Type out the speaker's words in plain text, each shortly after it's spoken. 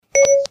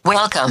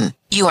Welcome.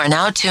 You are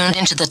now tuned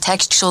into the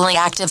Textually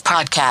Active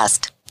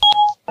podcast.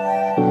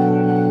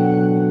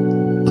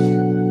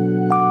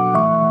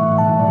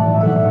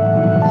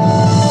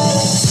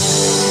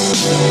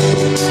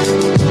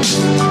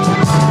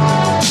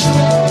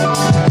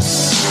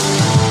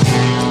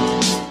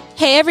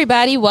 Hey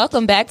everybody,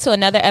 welcome back to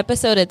another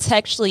episode of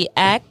Textually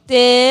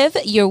Active,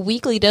 your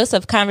weekly dose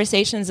of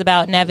conversations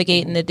about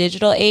navigating the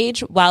digital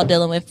age while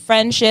dealing with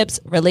friendships,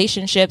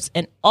 relationships,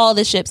 and all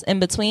the ships in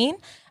between.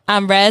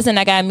 I'm Rez and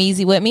I got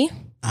Meezy with me.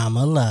 I'm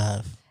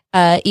alive.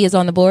 E is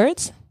on the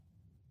boards.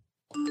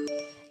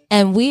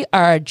 And we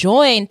are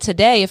joined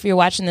today, if you're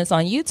watching this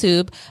on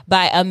YouTube,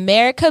 by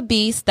America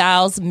B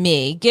Styles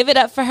Me. Give it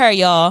up for her,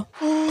 y'all.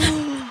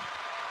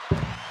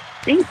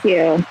 Thank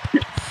you.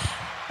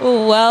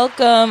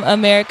 Welcome,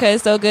 America.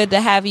 It's so good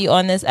to have you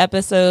on this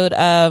episode.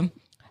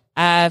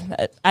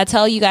 I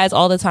tell you guys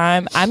all the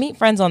time, I meet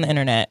friends on the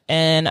internet,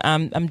 and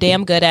I'm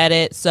damn good at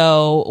it.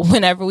 So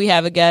whenever we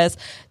have a guest,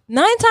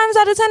 9 times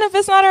out of 10, if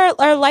it's not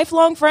our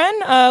lifelong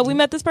friend, we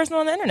met this person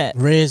on the internet.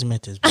 Riz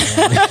met this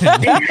person.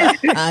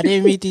 I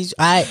didn't meet these.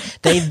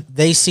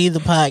 They see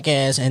the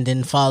podcast and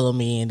then follow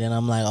me, and then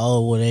I'm like,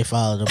 oh, well, they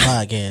follow the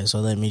podcast,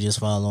 so let me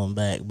just follow them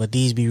back. But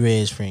these be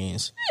Riz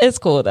friends. It's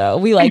cool though.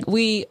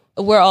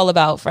 We're all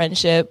about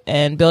friendship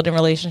and building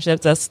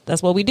relationships.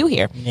 That's what we do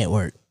here.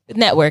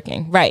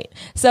 Networking, right.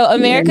 So,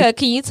 America,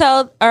 can you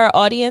tell our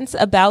audience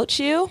about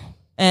you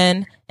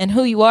and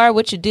who you are,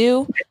 what you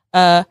do,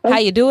 how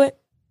you do it?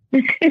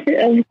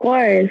 Of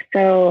course.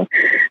 So,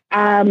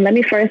 let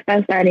me first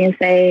start starting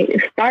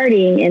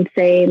and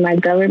say my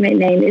government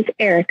name is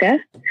Erica.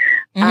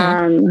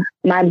 Mm-hmm.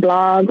 My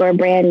blog or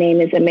brand name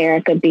is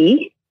America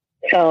B.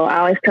 So I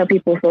always tell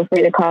people, feel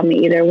free to call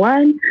me either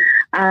one.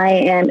 I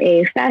am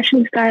a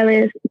fashion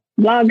stylist,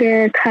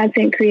 blogger,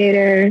 content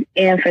creator,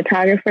 and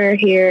photographer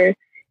here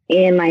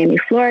in Miami,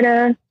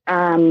 Florida.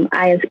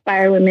 I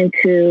inspire women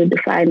to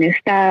define their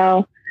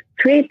style,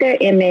 create their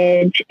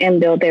image, and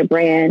build their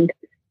brand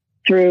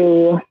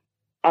through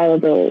all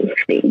of those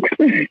things.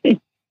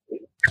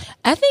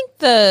 I think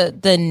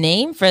the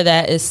name for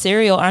that is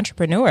serial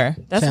entrepreneur.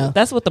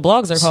 That's what the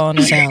blogs are calling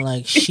it. Sound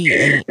like she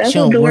That's she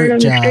what don't the word work on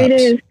the street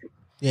jobs. is.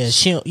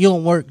 Yeah, you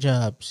don't work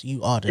jobs.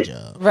 You are the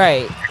job.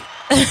 Right.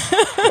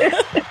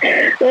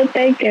 Well,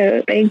 thank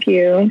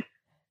you.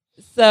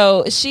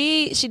 So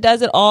she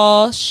does it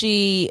all.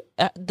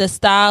 The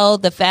style,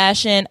 the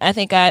fashion. I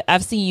think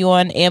I've seen you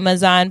on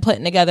Amazon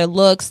putting together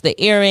looks,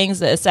 the earrings,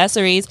 the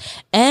accessories,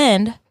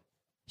 and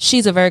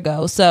she's a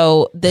Virgo.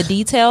 So the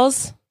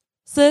details,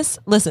 sis,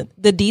 listen,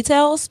 the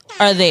details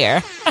are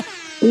there.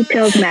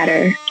 Details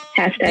matter.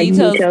 Hashtag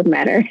details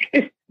matter.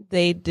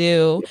 They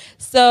do.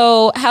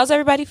 So how's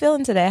everybody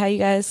feeling today? How you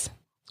guys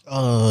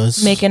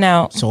making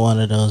out? It's one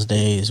of those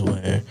days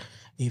where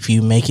if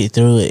you make it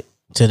through it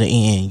to the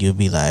end, you'll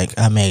be like,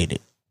 I made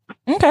it.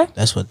 Okay.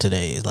 That's what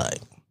today is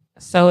like.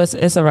 So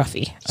it's a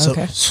roughie.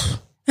 Okay.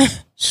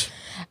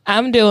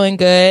 I'm doing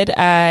good.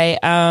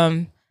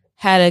 I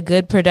had a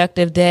good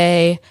productive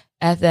day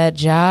at that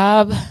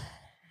job.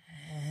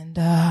 And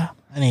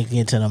I need to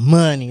get to the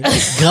money.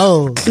 Let's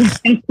go.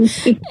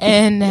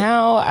 And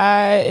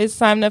now it's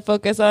time to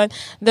focus on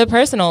the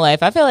personal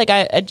life. I feel like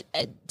I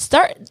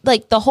start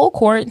like the whole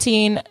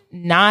quarantine,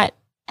 not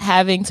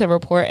having to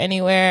report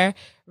anywhere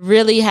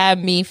really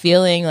had me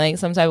feeling like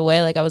some type of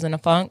way, like I was in a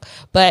funk.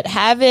 But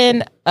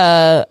having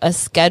a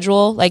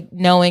schedule, like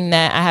knowing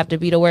that I have to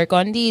be to work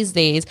on these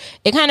days,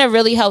 it kind of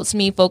really helps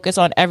me focus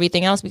on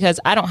everything else because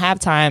I don't have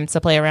time to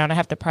play around. I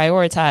have to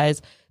prioritize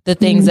the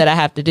things that I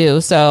have to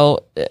do.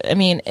 So, I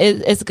mean,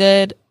 it's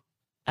good.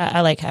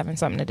 I like having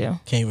something to do.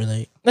 Can't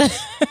relate.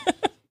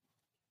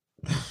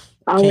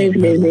 Always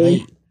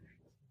busy.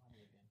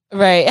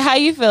 Right. How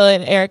you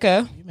feeling,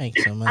 Erica? You make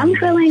some money. I'm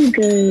feeling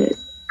good.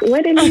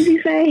 What did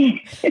he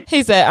say?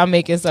 He said, I'm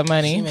making some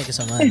money. She making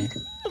some money.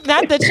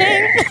 Not the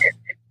ching.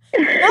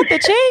 Not the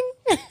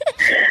ching.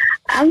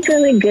 I'm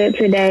feeling good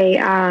today.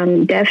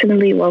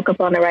 Definitely woke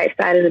up on the right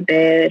side of the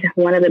bed.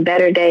 One of the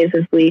better days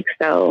this week.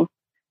 So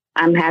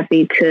I'm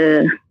happy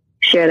to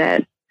share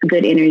that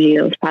good energy,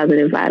 those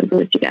positive vibes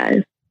with you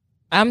guys.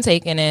 I'm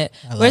taking it.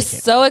 We're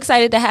so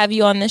excited to have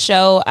you on the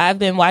show. I've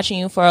been watching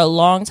you for a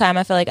long time.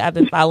 I feel like I've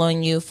been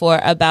following you for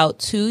about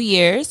 2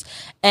 years.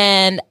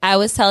 And I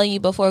was telling you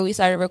before we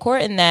started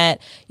recording that,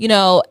 you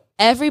know,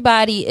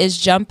 everybody is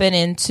jumping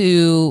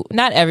into,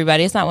 not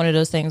everybody, it's not one of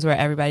those things where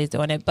everybody's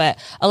doing it, but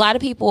a lot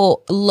of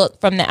people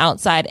look from the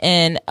outside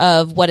in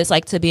of what it's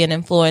like to be an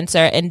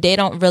influencer, and they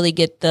don't really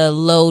get the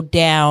low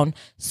down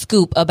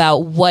scoop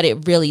about what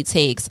it really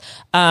takes.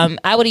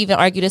 I would even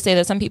argue to say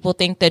that some people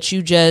think that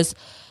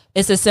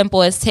it's as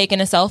simple as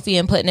taking a selfie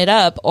and putting it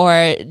up,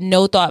 or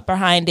no thought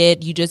behind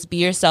it. You just be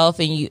yourself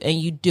and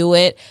you do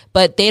it,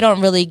 but they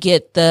don't really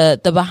get the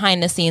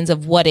behind the scenes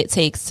of what it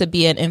takes to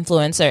be an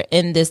influencer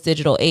in this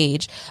digital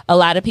age. A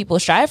lot of people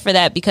strive for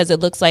that because it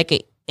looks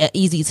like an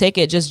easy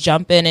ticket, just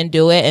jump in and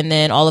do it. And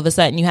then all of a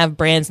sudden you have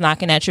brands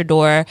knocking at your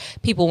door,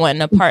 people wanting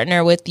to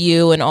partner with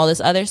you and all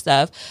this other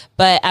stuff.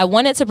 But I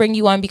wanted to bring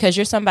you on because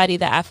you're somebody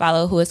that I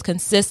follow who is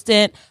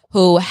consistent,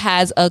 who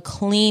has a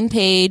clean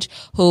page,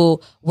 who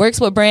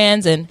works with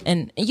brands,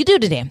 and you do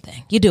the damn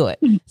thing. You do it.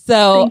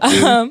 So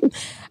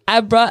I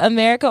brought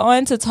America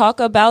on to talk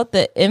about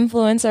the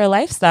influencer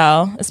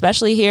lifestyle,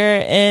 especially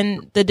here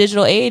in the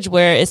digital age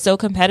where it's so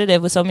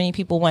competitive with so many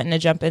people wanting to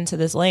jump into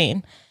this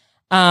lane.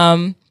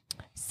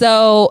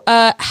 So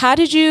how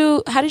did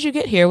you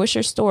get here? What's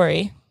your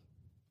story?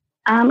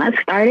 I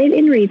started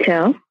in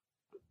retail.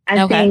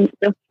 I think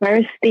the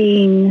first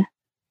thing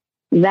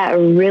that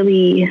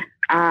really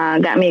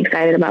got me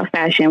excited about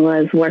fashion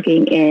was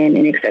working in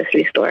an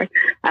accessory store.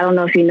 I don't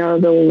know if you know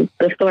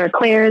the store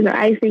Claire's or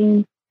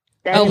Icing.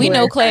 We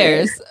know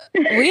Claire's.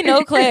 We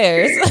know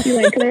Claire's.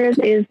 Claire's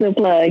is the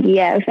plug.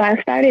 Yeah. So I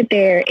started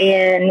there.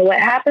 And what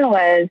happened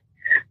was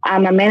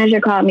my manager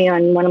called me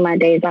on one of my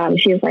days off.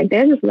 She was like,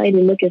 there's this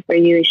lady looking for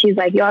you. And she's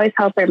like, you always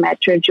help her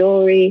match her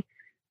jewelry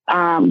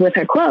with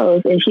her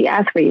clothes. And she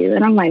asked for you.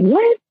 And I'm like,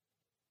 what?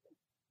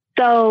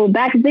 So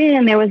back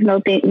then there was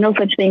no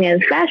such thing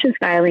as fashion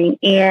styling.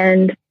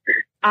 And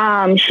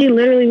she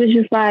literally was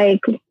just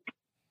like,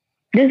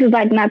 this is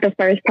like not the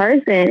first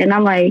person. And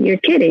I'm like, you're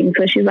kidding.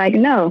 So she's like,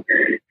 no.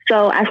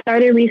 So I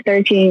started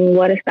researching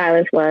what a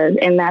stylist was.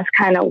 And that's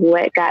kind of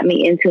what got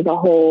me into the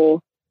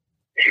whole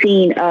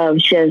scene of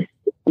just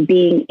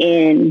being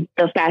in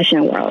the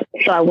fashion world.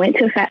 So I went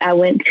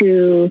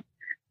to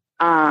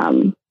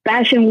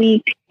Fashion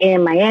Week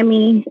in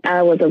Miami.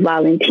 I was a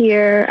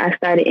volunteer. I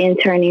started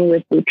interning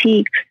with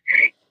boutiques.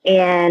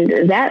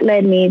 And that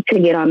led me to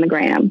get on the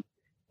gram.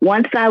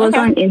 Once I was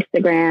on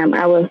Instagram,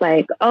 I was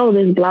like, oh,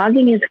 this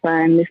blogging is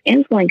fun. This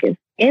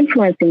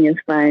influencing is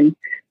fun.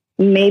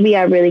 Maybe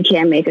I really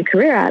can make a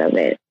career out of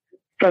it.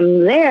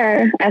 From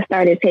there, I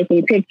started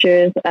taking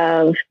pictures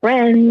of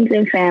friends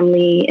and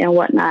family and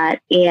whatnot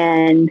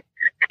and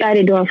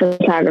started doing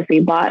photography,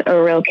 bought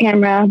a real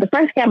camera. The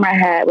first camera I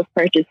had was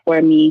purchased for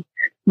me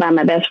by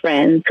my best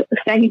friends. The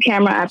second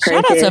camera I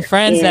purchased. Shout out to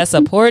friends that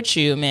support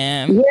you,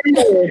 man.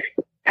 Yes.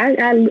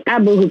 I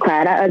boohoo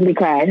cried. I ugly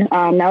cried.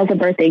 That was a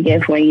birthday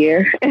gift one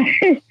year.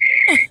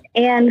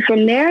 And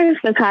from there,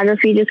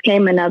 photography just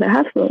became another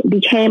hustle.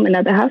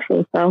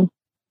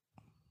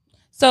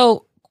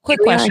 So quick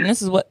question.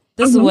 This is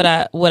what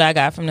I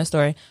got from the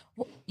story.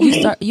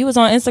 You was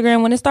on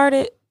Instagram when it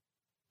started?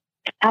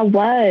 I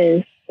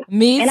was.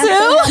 Me and too.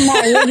 I still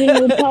have my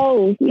original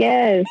post.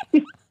 Yes.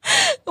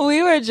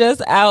 We were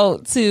just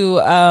out to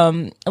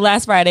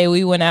last Friday.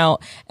 We went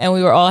out and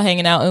we were all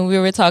hanging out and we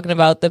were talking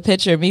about the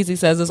picture. Meezy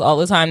says this all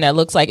the time that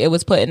looks like it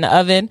was put in the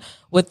oven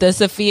with the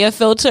Sophia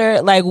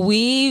filter. Like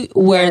we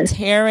were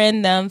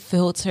tearing them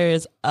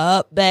filters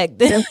up back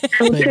then. The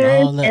filters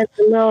and the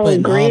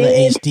little grid.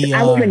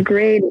 I was a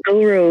grid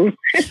guru.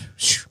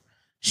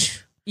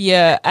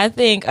 Yeah, I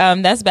think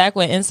that's back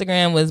when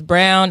Instagram was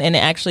brown and it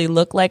actually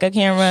looked like a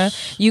camera.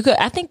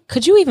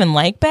 Could you even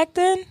like back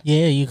then?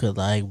 Yeah, you could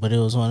like, but it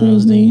was one of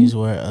those things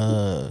where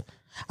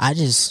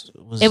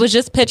it was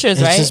just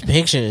pictures, right? It's just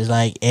pictures.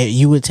 Like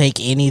you would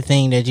take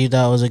anything that you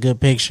thought was a good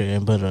picture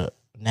and put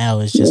now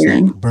it's just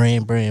like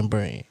brand.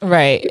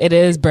 Right. It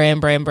is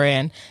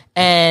brand.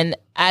 And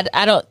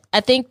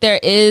I think there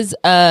is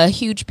a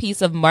huge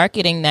piece of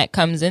marketing that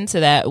comes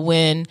into that.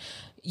 When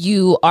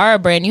you are a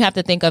brand, you have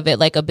to think of it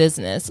like a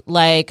business.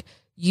 Like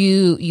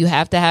you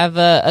have to have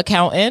a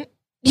accountant.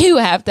 You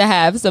have to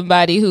have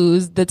somebody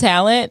who's the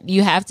talent.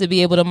 You have to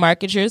be able to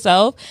market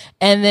yourself.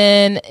 And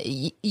then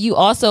you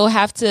also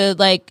have to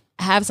like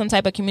have some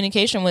type of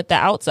communication with the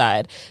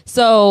outside.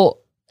 So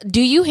do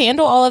you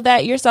handle all of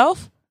that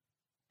yourself?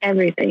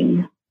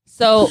 Everything.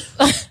 So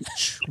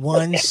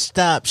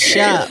one-stop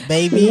shop,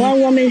 baby.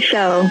 One woman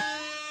show.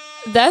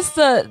 That's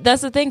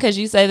the thing, because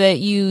you say that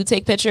you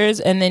take pictures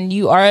and then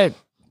you are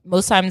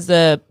most times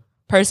the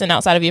person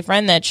outside of your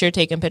friend that you're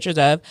taking pictures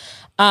of.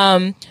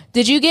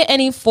 Did you get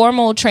any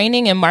formal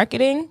training in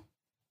marketing?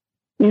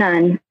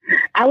 None.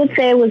 I would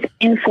say it was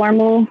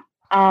informal,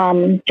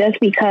 just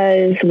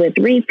because with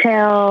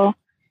retail,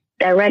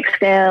 direct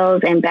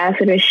sales,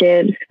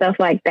 ambassadorships, stuff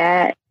like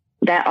that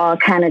all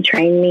kind of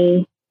trained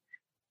me.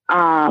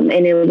 And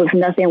it was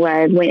nothing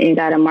where I went and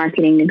got a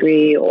marketing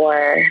degree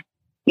or,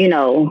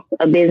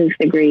 a business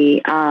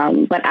degree.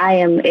 But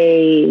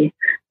I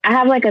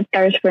have like a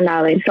thirst for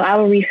knowledge. So I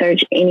will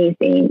research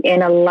anything,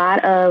 and a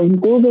lot of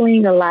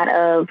Googling, a lot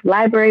of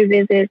library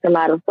visits, a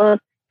lot of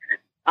books,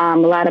 a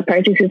lot of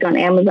purchases on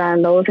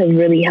Amazon. Those have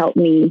really helped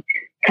me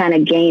kind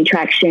of gain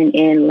traction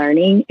in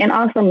learning, and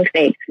also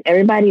mistakes.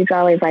 Everybody's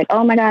always like,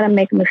 oh my God, I'm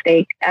making a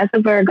mistake. As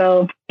a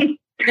Virgo,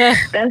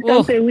 that's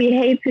something we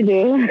hate to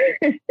do.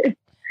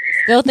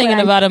 Still thinking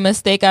about a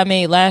mistake I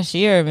made last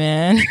year,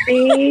 man.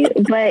 See,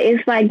 but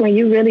it's like when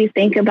you really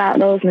think about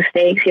those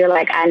mistakes, you're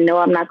like, I know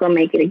I'm not going to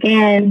make it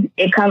again.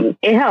 It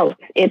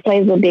helps. It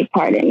plays a big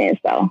part in it.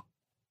 So,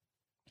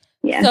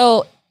 yeah.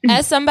 So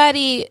as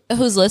somebody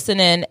who's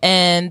listening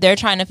and they're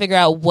trying to figure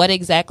out what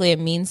exactly it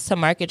means to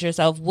market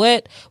yourself,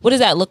 what does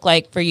that look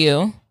like for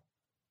you?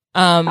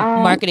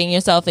 marketing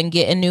yourself and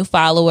getting new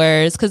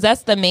followers? Because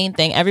that's the main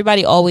thing.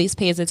 Everybody always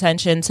pays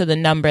attention to the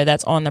number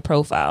that's on the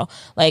profile.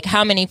 Like,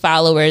 how many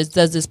followers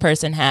does this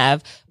person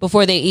have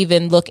before they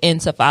even look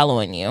into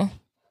following you?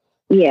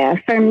 Yeah,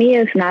 for me,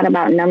 it's not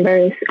about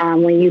numbers.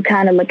 When you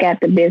kind of look at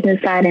the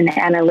business side and the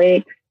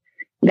analytics,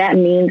 that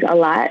means a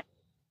lot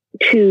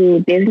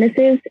to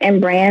businesses and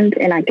brands,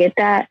 and I get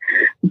that.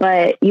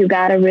 But you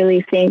got to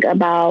really think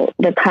about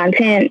the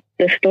content,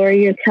 the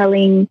story you're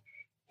telling,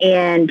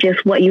 and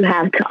just what you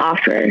have to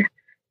offer.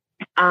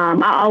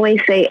 I always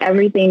say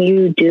everything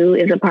you do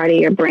is a part of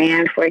your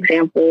brand. For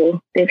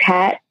example, this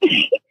hat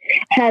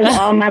has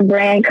all my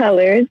brand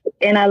colors,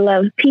 and I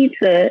love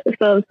pizza.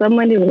 So if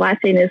someone is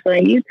watching this on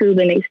YouTube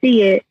and they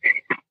see it,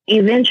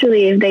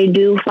 eventually, if they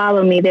do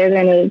follow me, they're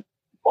going to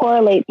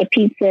correlate the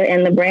pizza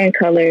and the brand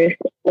colors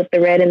with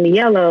the red and the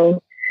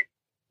yellow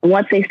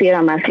once they see it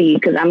on my feed,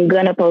 because I'm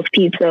going to post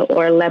pizza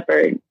or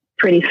leopard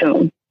pretty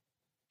soon.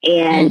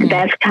 And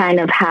that's kind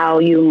of how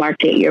you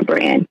market your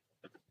brand.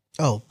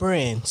 Oh,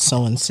 brand,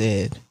 someone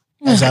said.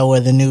 As I wear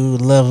the new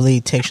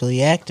lovely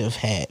texturally active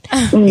hat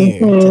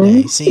here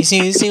today.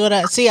 See what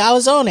I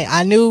was on it.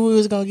 I knew we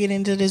was gonna get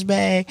into this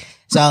bag.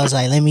 So I was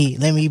like, let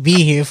me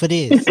be here for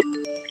this.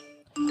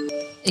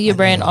 Your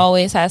brand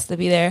always has to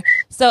be there.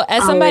 So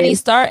as somebody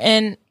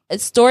starting,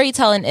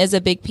 storytelling is a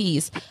big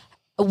piece.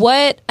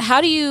 How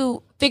do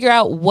you figure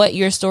out what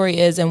your story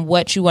is and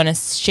what you want to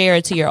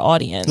share to your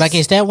audience? Like,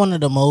 is that one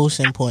of the most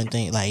important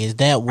things? Like, is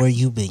that where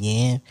you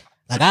begin?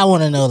 Like, I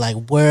want to know, like,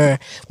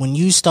 when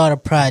you start a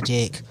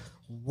project,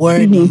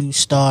 where do you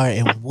start,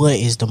 and what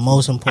is the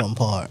most important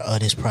part of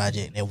this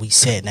project that we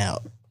setting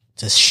out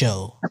to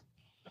show?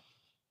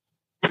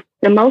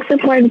 The most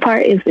important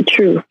part is the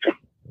truth.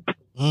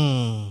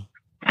 I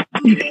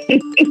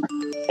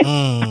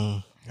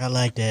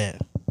like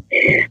that.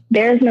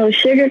 There's no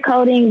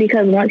sugarcoating,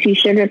 because once you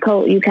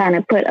sugarcoat, you kind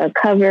of put a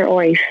cover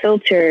or a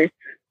filter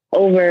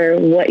over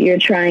what you're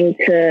trying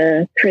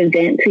to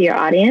present to your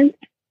audience.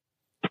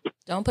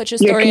 Don't put your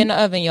story in the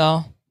oven,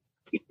 y'all.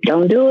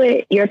 Don't do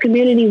it. Your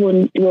community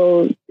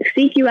will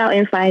seek you out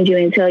and find you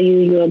and tell you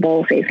you're a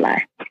bold-faced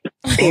lie.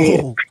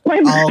 Period.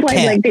 Point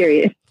blank,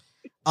 period.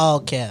 All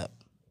cap.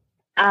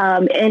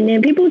 And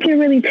then people can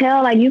really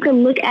tell, like, you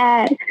can look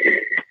at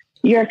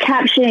your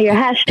caption, your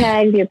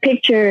hashtags, your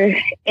picture,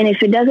 and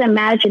if it doesn't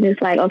match and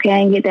it's like, okay, I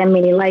didn't get that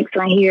many likes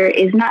on here,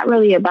 it's not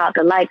really about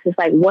the likes. It's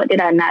like, what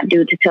did I not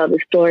do to tell the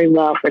story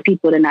well for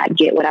people to not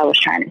get what I was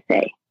trying to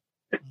say?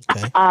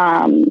 Okay.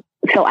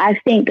 So I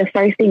think the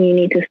first thing you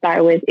need to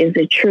start with is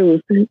the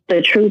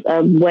truth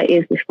of what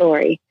is the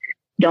story.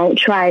 Don't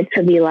try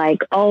to be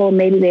like, oh,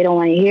 maybe they don't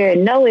want to hear it.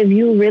 No, if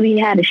you really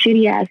had a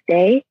shitty ass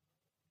day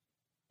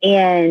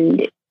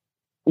and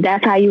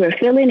that's how you were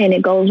feeling and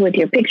it goes with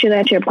your picture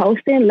that you're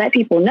posting, let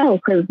people know.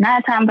 Because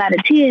 9 times out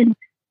of 10,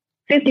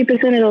 50%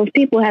 of those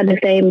people had the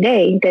same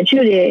day that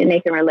you did and they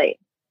can relate.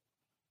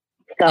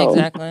 So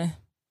exactly.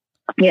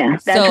 Yeah,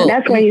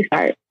 that's where you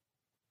start.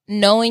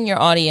 Knowing your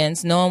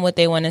audience, knowing what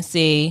they want to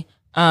see,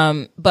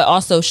 but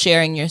also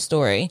sharing your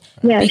story.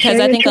 Yeah, because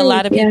I think a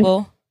lot of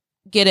people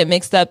get it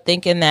mixed up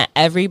thinking that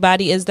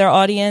everybody is their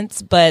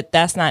audience, but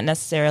that's not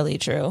necessarily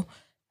true.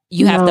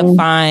 You have to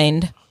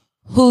find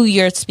who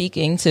you're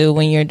speaking to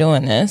when you're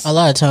doing this. A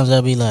lot of times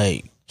I'll be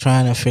like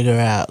trying to figure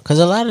out, because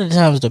a lot of the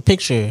times the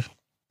picture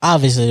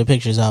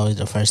is always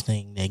the first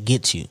thing that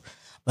gets you.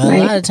 But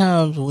a lot of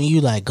times when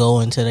you like go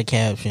into the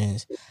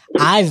captions,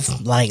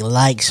 I've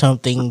liked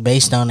something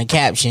based on the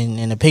caption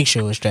and the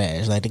picture was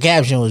trash. Like the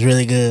caption was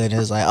really good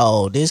and it's like,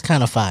 oh, this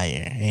kind of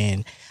fire.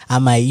 And I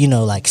might,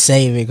 like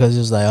save it because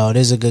it's like, oh,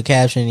 this is a good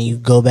caption, and you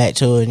go back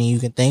to it and you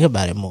can think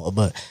about it more.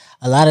 But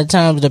a lot of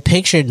times the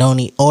picture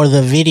don't or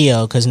the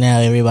video, because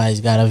now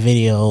everybody's got a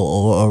video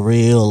or a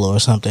reel or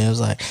something. It's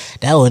like,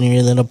 that wasn't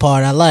really the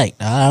part I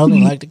liked. I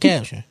don't like the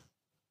caption.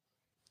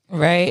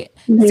 Right.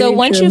 So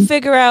once you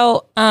figure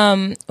out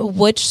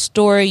which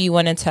story you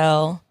want to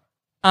tell,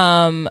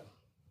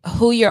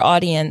 who your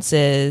audience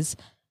is,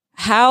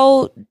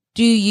 what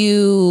do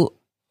you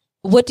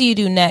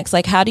do next?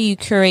 Like, how do you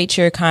curate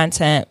your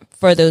content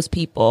for those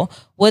people?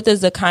 What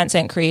does the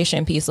content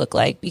creation piece look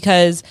like?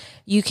 Because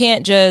you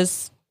can't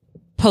just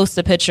post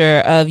a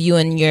picture of you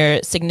and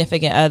your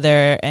significant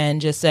other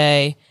and just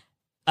say,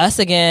 us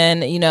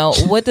again.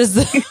 What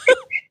does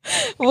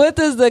what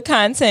does the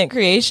content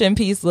creation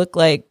piece look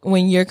like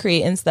when you're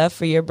creating stuff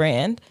for your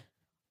brand?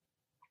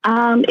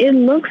 It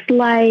looks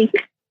like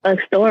a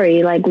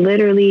story. Like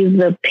literally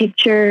the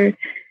picture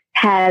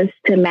has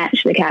to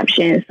match the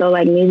caption. So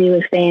like Mimi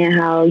was saying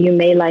how you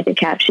may like a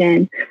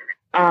caption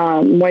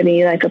more than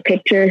you like a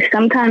picture.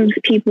 Sometimes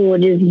people will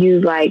just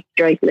use like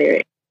Drake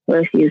lyrics.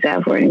 Let's use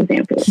that for an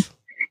example.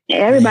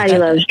 Everybody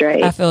loves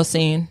Drake. I feel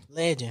seen.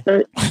 Legend.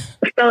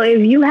 So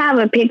if you have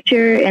a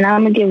picture, and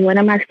I'm going to give one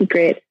of my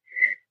secrets,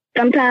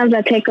 sometimes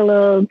I take a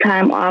little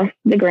time off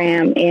the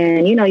gram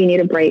and, you need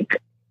a break.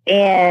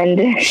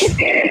 And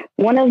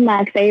one of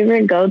my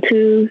favorite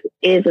go-tos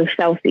is a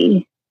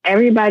selfie.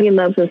 Everybody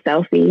loves a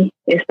selfie,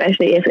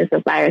 especially if it's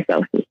a fire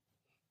selfie.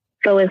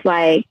 So it's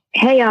like,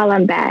 hey, y'all,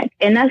 I'm back.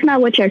 And that's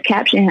not what your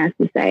caption has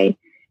to say.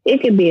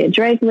 It could be a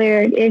Drake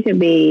lyric. It could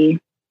be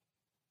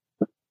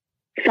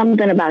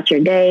something about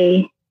your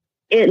day.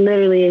 It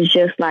literally is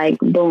just like,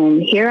 boom,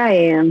 here I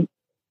am.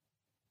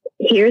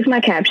 Here's my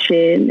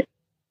caption.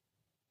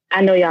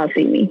 I know y'all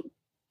see me.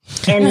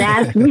 And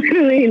that's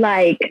literally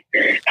like,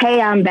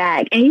 hey, I'm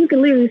back. And you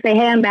can literally say,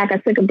 hey, I'm back. I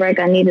took a break.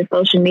 I needed a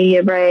social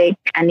media break.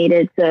 I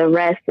needed to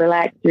rest,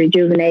 relax,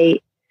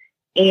 rejuvenate.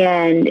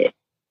 And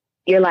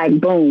you're like,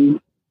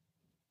 boom.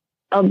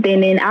 Oh,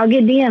 then I'll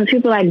get DMs.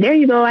 People are like, there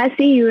you go. I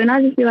see you. And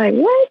I'll just be like,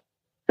 what?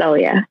 So,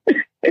 yeah.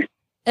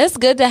 It's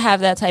good to have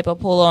that type of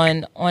pull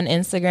on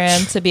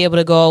Instagram to be able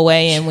to go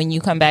away. And when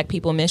you come back,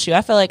 people miss you.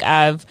 I feel like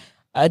I've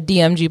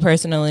DM'd you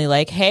personally,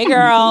 like, hey,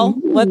 girl,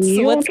 what's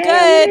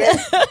good?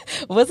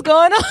 What's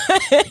going on?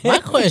 My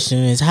question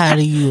is, how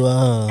do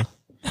you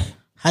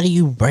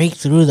break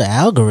through the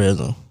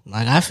algorithm?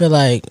 Like, I feel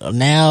like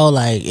now,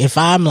 like, if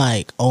I'm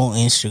like on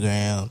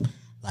Instagram,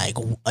 like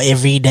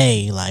every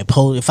day, like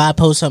if I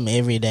post something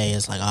every day,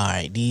 it's like, all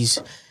right, these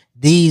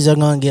are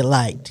gonna get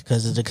liked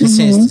because of the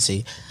consistency.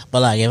 Mm-hmm.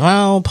 But like, if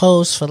I don't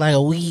post for like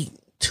a week,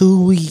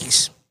 2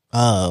 weeks,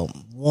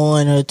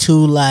 1 or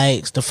 2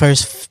 likes, the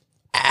first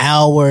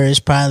hour is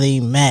probably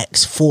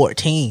max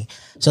 14.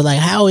 So like,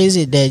 how is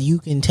it that you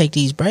can take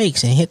these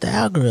breaks and hit the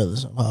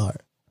algorithms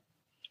hard?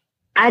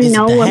 Is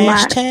know it the what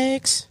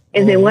hashtags?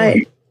 Is it what?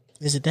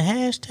 Is it the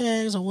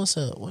hashtags or what's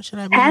up? What should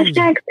I be Hashtags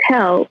using?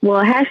 help.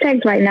 Well,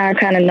 hashtags right now are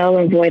kind of null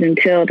and void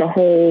until the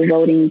whole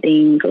voting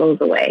thing goes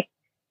away.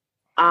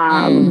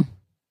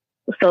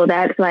 So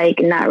that's like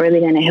not really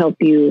going to help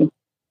you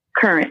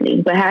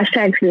currently, but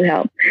hashtags do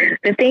help.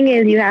 The thing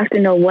is, you have to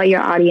know what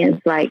your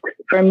audience likes.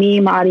 For me,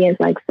 my audience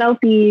likes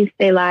selfies.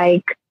 They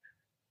like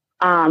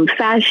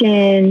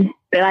fashion.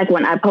 They like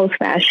when I post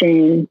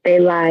fashion. They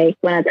like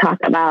when I talk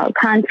about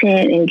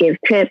content and give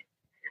tips.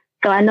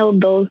 So I know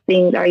those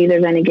things are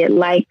either going to get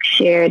liked,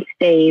 shared,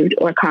 saved,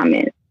 or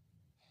comments.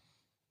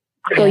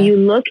 So you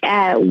look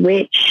at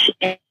which,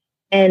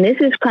 and this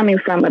is coming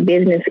from a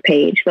business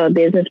page, so a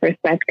business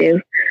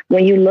perspective.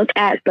 When you look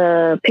at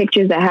the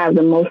pictures that have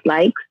the most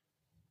likes,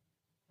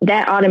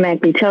 that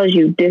automatically tells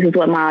you this is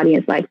what my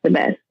audience likes the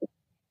best.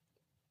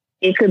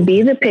 It could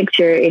be the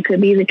picture, it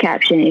could be the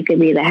caption, it could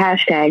be the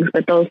hashtags,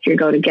 but those 3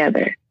 go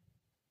together.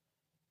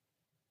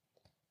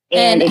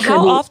 And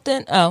how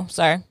often? Oh,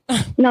 sorry.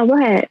 No, go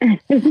ahead.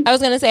 I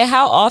was going to say,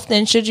 how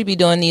often should you be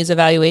doing these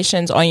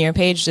evaluations on your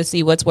page to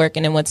see what's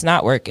working and what's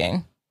not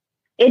working?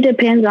 It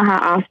depends on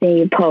how often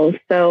you post.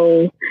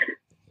 So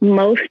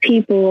most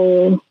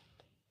people,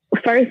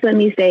 first, let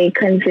me say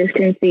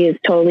consistency is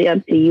totally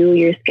up to you,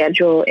 your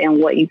schedule, and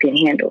what you can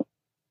handle.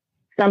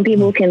 Some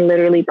people can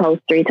literally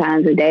post 3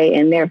 times a day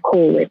and they're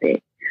cool with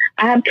it.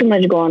 I have too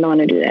much going on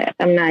to do that.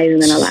 I'm not even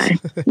going to lie.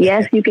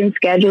 Yes, you can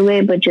schedule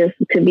it, but just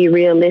to be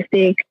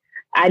realistic,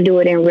 I do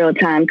it in real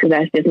time because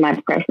that's just my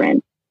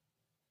preference.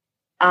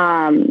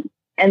 And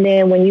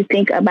then when you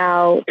think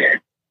about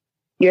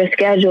your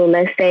schedule,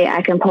 let's say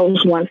I can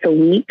post once a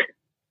week,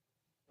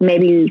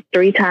 maybe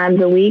 3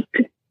 times a week.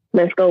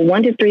 Let's go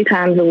 1 to 3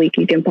 times a week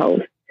you can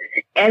post.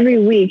 Every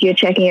week you're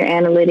checking your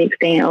analytics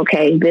saying,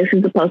 okay, this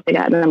is the post that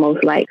got the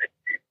most likes.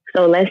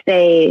 So let's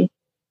say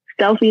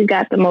selfies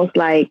got the most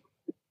likes,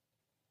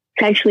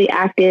 sexually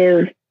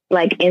active,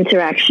 like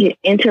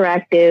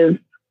interactive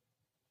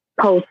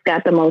posts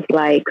got the most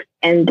likes,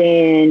 and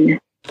then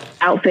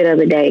outfit of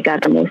the day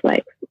got the most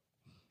likes.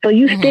 So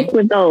you stick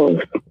with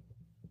those.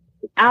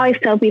 I always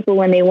tell people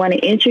when they want to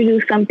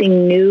introduce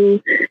something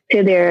new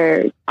to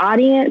their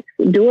audience,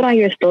 do it on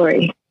your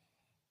story.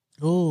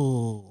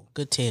 Ooh,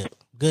 good tip.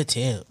 Good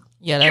tip.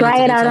 Yeah,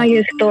 try it out on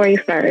your story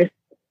first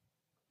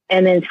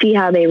and then see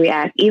how they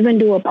react. Even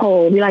do a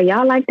poll. Be like,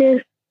 y'all like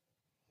this?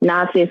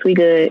 Nah, sis, we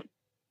good.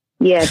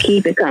 Yeah,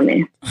 keep it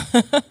coming.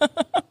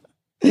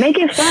 Make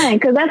it fun,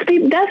 because that's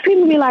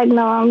people be like,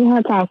 no, I don't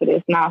have time for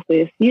this. Nah,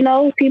 sis. You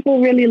know,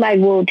 people really like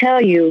will tell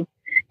you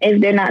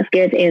if they're not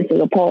scared to answer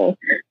the poll.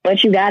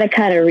 But you got to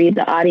kind of read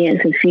the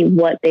audience and see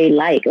what they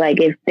like. Like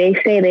if they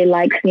say they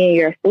like seeing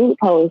your food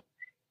post,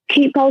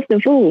 keep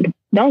posting food.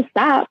 Don't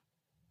stop.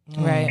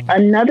 Right.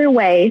 Another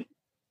way,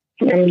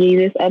 I'm going to give you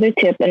this other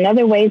tip.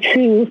 Another way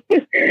to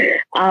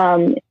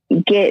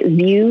get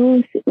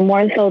views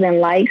more so than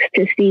likes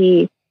to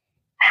see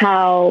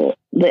how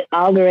the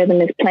algorithm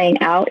is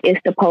playing out is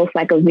to post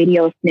like a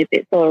video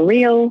snippet. So a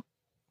reel,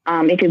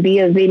 it could be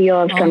a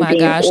video of something. Oh my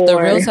gosh, the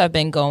reels have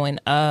been going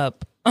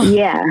up.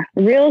 Yeah,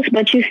 reels.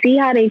 But you see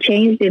how they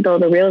changed it though.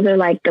 The reels are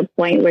like the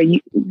point where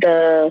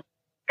the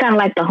kind of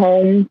like the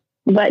home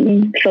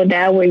button. So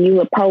now where you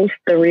would post,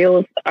 the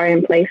reels are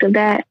in place of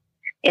that.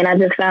 And I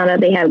just found out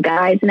they have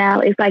guides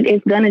now. It's like,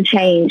 it's going to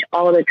change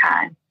all the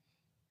time.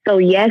 So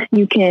yes,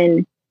 you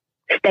can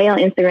stay on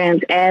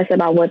Instagram's ass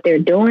about what they're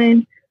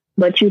doing,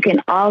 but you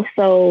can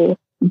also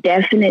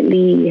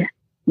definitely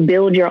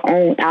build your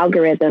own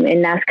algorithm.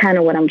 And that's kind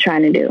of what I'm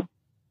trying to do.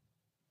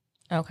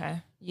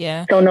 Okay.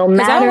 Yeah. So no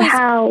matter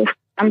how,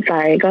 I'm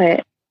sorry, go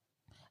ahead.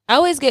 I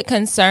always get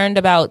concerned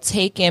about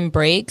taking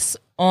breaks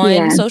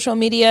on social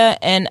media,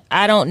 and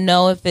I don't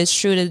know if it's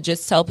true to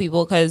just tell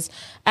people, because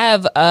I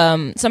have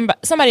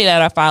somebody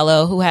that I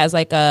follow who has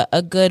like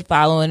a good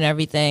following and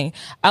everything.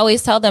 I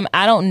always tell them,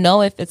 I don't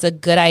know if it's a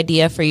good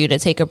idea for you to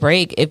take a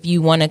break if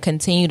you want to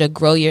continue to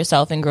grow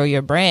yourself and grow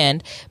your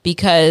brand,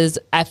 because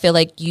I feel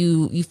like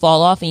you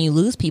fall off and you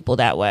lose people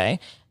that way.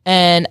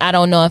 And I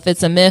don't know if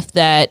it's a myth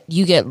that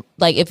you get,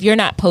 like, if you're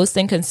not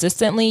posting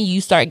consistently,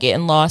 you start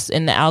getting lost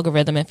in the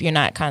algorithm if you're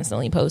not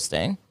constantly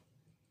posting.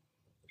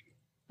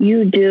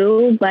 You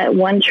do, but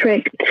one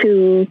trick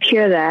to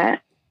cure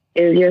that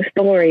is your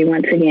story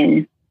once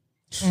again.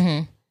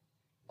 Mm-hmm.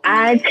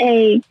 I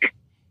take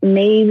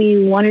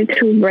maybe 1 or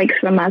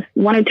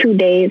 2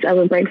 days of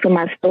a break from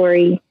my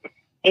story,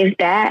 if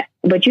that,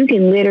 but you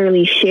can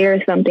literally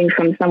share something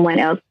from someone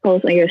else,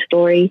 post on your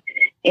story,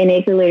 and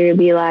it could literally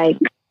be like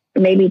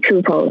maybe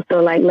 2 posts.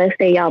 So like, let's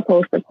say y'all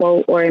post a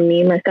quote or a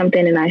meme or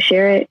something and I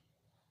share it.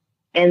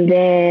 And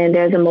then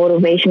there's a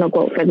motivational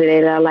quote for the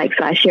day that I like.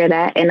 So I share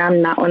that, and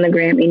I'm not on the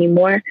gram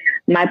anymore.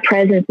 My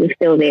presence is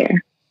still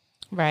there.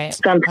 Right.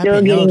 So I'm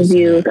still getting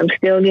views. I'm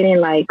still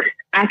getting likes.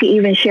 I could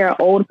even share an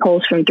old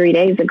post from 3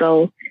 days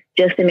ago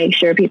just to make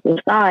sure people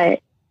saw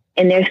it,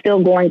 and they're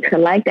still going to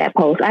like that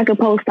post. I could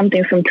post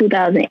something from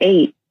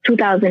 2018,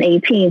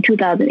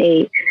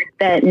 2008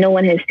 that no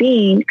one has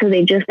seen because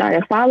they just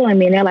started following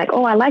me, and they're like,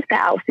 oh, I like the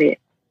outfit.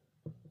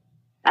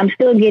 I'm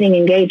still getting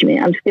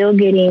engagement. I'm still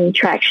getting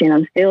traction.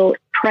 I'm still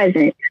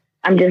present.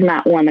 I'm just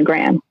not on the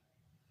gram.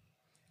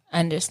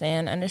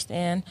 Understand.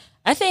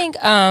 I think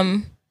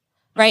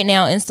right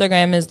now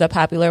Instagram is the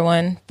popular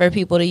one for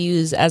people to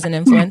use as an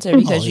influencer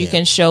because you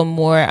can show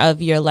more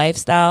of your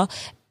lifestyle.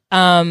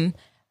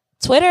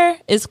 Twitter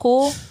is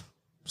cool.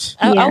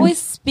 I always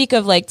speak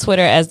of like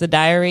Twitter as the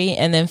diary,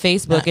 and then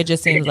Facebook, it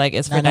just seems like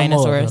it's for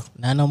dinosaurs.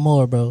 Not no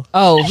more, bro.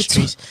 Oh,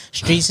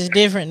 streets is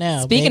different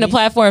now. Speaking of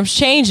platforms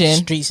changing,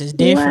 streets is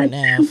different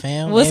now,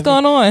 fam. What's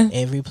going on?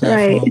 Every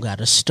platform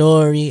got a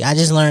story. I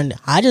just learned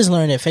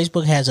that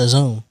Facebook has a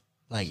Zoom.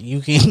 Like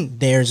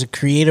there's a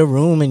creator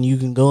room, and you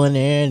can go in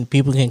there, and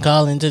people can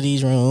call into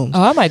these rooms.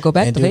 Oh, I might go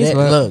back to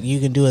Facebook. Look, you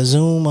can do a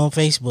Zoom on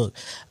Facebook.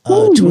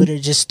 Twitter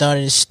just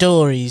started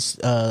stories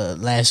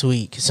last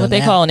week. So what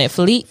they calling it?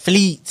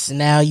 Fleets.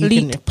 Now you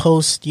can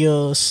post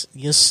your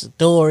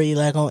story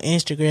like on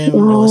Instagram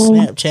or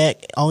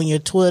Snapchat on your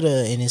Twitter,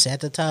 and it's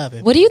at the top.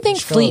 What do you think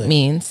fleet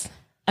means?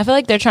 I feel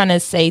like they're trying to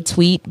say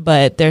tweet,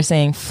 but they're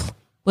saying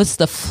what's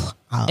the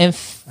and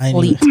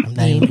fleet? I'm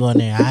not even going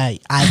there. I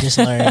just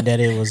learned that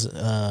it was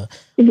what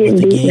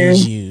the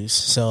gays use.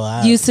 So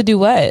I used to do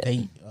what?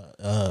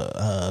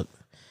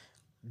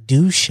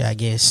 Douche, I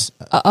guess.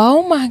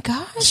 Oh my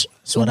gosh,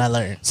 that's what I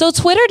learned. So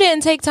Twitter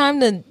didn't take time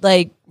to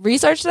like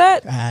research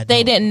that.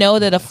 They didn't know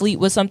that a fleet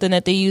was something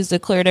that they used to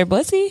clear their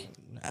pussy.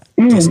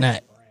 Guess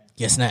not.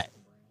 Guess not.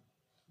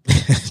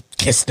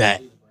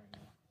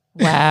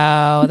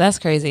 Wow, that's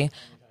crazy.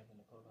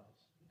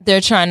 They're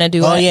trying to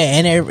do. Oh yeah,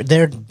 and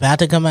they're about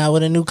to come out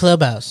with a new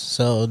Clubhouse,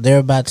 so they're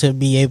about to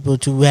be able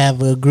to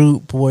have a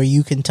group where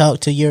you can talk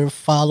to your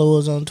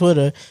followers on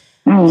Twitter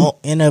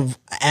in a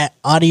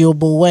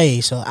audible way.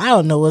 So I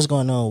don't know what's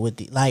going on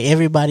with like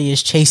everybody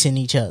is chasing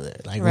each other.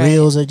 Like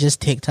reels are just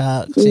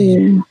TikToks.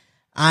 And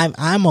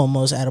I'm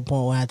almost at a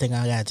point where I think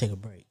I gotta take a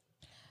break.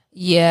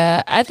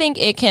 Yeah, I think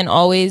it can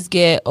always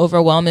get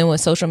overwhelming with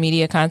social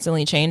media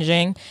constantly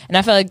changing, and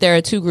I feel like there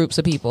are 2 groups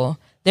of people.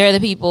 There are the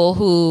people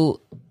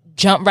who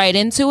jump right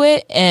into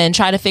it and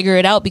try to figure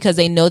it out because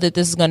they know that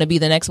this is going to be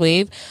the next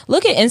wave.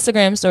 Look at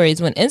Instagram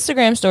stories. When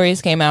Instagram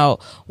stories came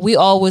out, we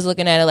all was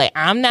looking at it like,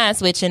 I'm not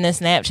switching to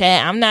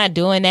Snapchat. I'm not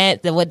doing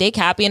that. What they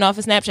copying off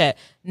of Snapchat.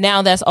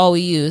 Now that's all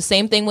we use.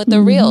 Same thing with the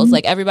reels.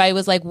 Like everybody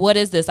was like, what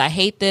is this? I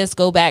hate this.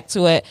 Go back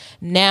to it.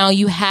 Now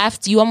you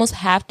almost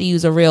have to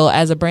use a reel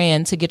as a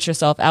brand to get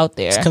yourself out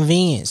there. It's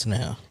convenience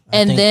now.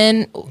 And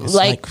then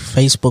like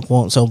Facebook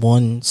wants a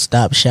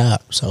one-stop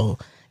shop. So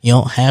you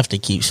don't have to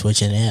keep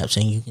switching apps,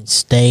 and you can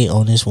stay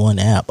on this one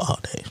app all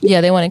day.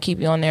 Yeah, they want to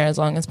keep you on there as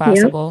long as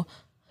possible.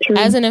 Yep.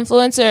 As an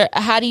influencer,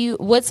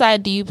 what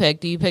side do you pick?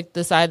 Do you pick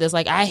the side that's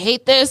like, I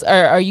hate this, or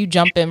are you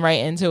jumping right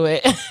into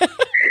it?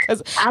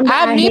 Because I'm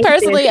a hater.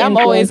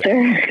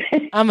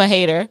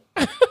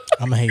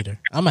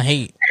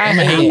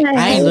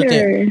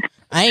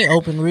 I ain't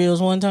opened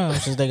reels one time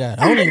since they got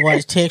it. I only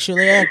watch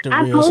textually active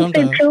reels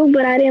sometimes. I posted too,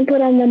 but I didn't put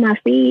them on my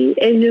feed.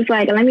 It's just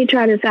like, let me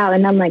try this out,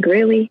 and I'm like,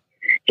 really?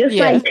 Just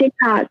like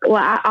TikTok. Well,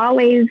 I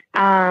always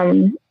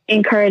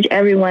encourage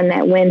everyone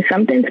that when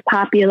something's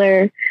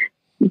popular,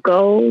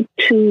 go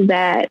to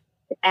that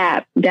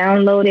app,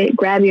 download it,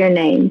 grab your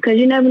name, because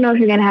you never know if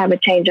you're going to have a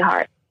change of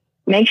heart.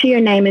 Make sure your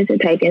name isn't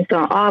taken. So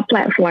on all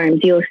platforms,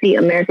 you'll see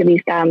America B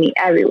Style Me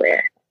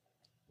everywhere.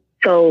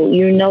 So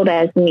you know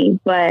that's me.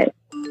 But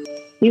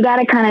you got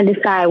to kind of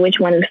decide which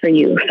one is for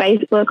you.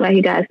 Facebook, like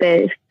you guys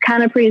said, is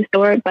kind of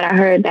prehistoric, but I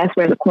heard that's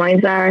where the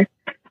coins are.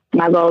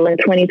 My goal in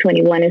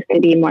 2021 is to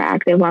be more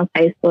active on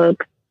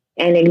Facebook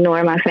and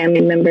ignore my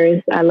family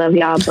members. I love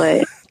y'all,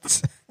 but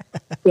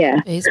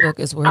yeah. Facebook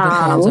is where the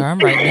coins are. I'm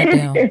writing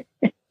that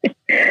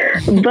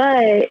down.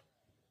 But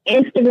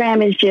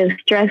Instagram is just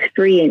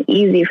stress-free and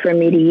easy for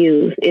me to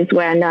use. It's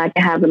where I know I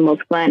can have the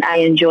most fun. I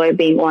enjoy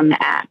being on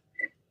the app.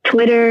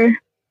 Twitter,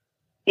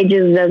 it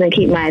just doesn't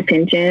keep my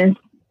attention.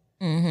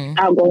 Mm-hmm.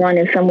 I'll go on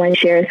if someone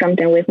shares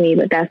something with me,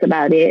 but that's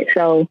about it.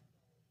 So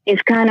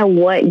it's kind of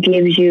what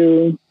gives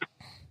you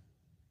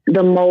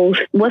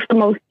what's the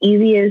most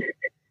easiest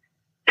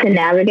to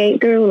navigate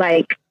through.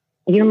 Like,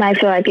 you might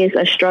feel like it's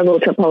a struggle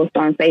to post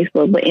on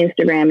Facebook, but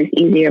Instagram is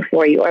easier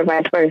for you, or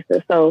vice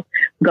versa. So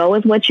go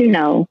with what you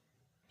know.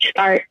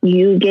 Start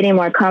you getting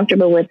more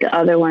comfortable with the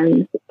other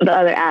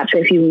apps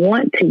if you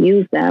want to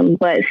use them,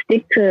 but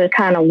stick to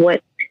kind of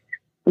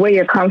where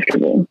you're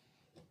comfortable.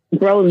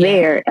 Grow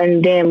there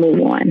and then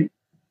move on.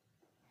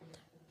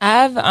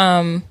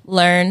 I've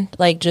learned,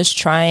 like, just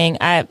trying.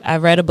 I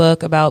read a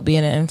book about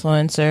being an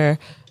influencer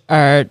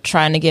or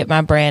trying to get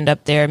my brand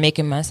up there,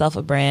 making myself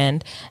a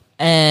brand.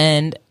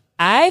 And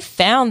I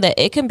found that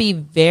it can be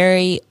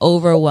very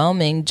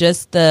overwhelming,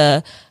 just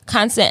the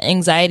constant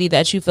anxiety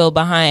that you feel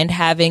behind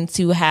having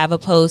to have a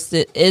post.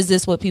 Is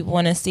this what people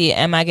want to see?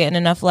 Am I getting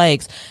enough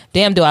likes?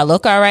 Damn, do I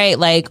look all right?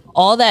 Like,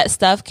 all that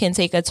stuff can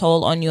take a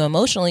toll on you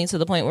emotionally, to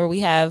the point where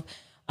we have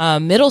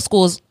middle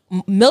schoolers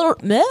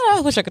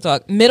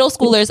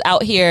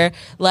out here,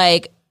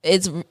 like,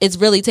 it's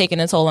really taking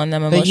a toll on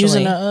them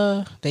emotionally.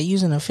 They're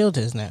using the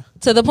filters now,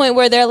 to the point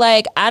where they're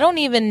like, I don't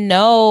even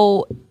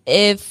know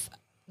if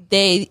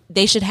they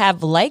should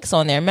have likes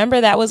on there. Remember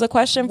that was a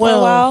question for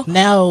a while?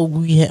 Now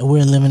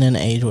we're living in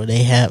an age where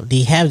they have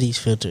these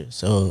filters.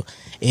 So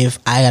if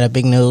I got a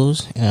big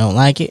nose and I don't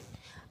like it,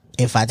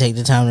 if I take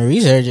the time to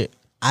research it,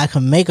 I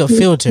can make a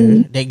filter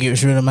that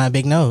gets rid of my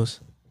big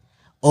nose.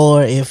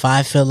 Or if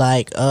I feel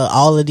like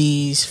all of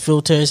these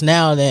filters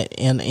now that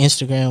in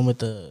Instagram with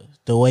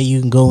the way you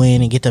can go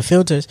in and get the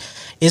filters,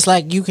 it's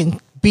like you can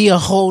be a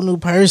whole new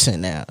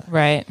person now.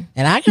 Right.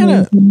 And I kind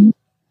of...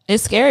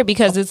 It's scary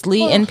because it's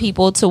leading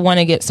people to want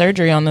to get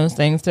surgery on those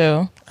things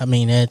too. I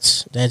mean,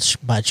 that's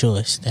by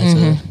choice.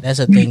 That's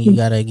a thing you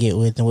gotta get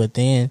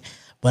within.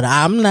 But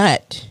I'm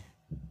not.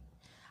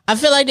 I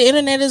feel like the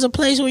internet is a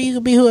place where you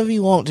can be whoever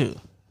you want to.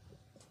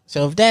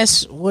 So if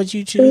that's what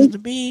you choose to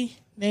be,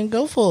 then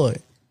go for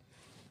it.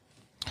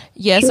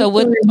 Yeah. So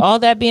with all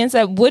that being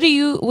said, what do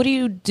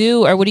you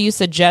do, or what do you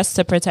suggest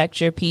to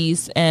protect your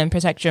peace and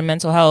protect your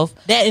mental health?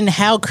 That, and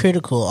how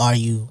critical are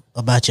you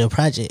about your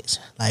projects?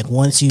 Like,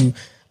 once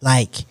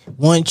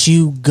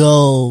you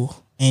go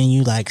and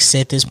you like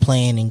set this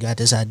plan and got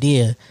this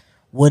idea,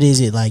 what is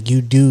it like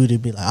you do to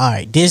be like, all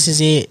right, this is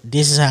it.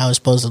 This is how it's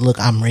supposed to look.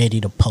 I'm ready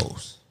to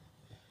post.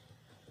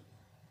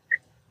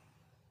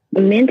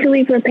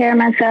 Mentally prepare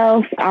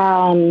myself.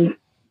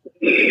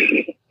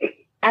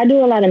 I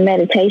do a lot of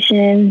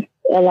meditation,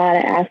 a lot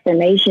of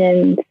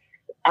affirmations,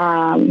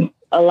 a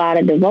lot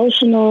of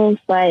devotionals.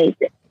 Like,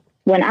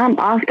 when I'm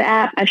off the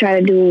app, I try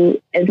to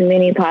do as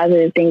many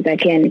positive things I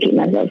can to keep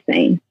myself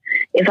sane.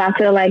 If I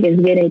feel like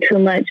it's getting too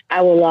much,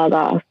 I will log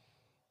off.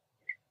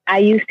 I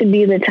used to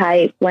be the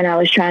type, when I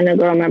was trying to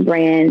grow my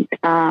brand,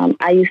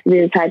 I used to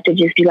be the type to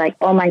just be like,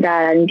 oh my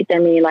God, I didn't get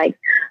that many likes.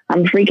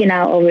 I'm freaking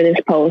out over this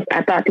post.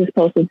 I thought this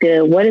post was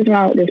good. What is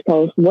wrong with this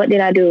post? What did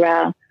I do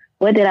wrong?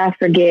 What did I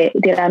forget?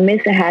 Did I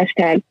miss a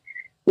hashtag?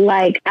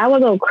 Like, I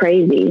would go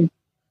crazy.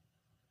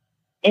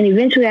 And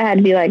eventually I had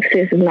to be like,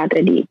 sis, it's not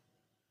that deep.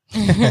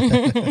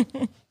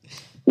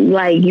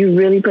 Like, you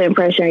really putting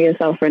pressure on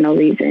yourself for no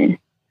reason.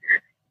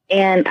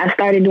 And I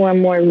started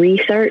doing more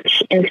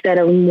research instead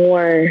of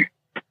more,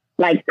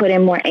 like,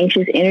 putting more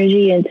anxious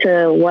energy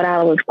into what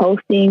I was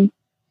posting.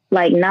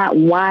 Like, not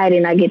why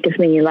didn't I get this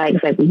many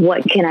likes? Like,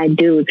 what can I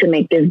do to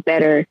make this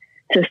better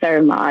to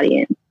serve my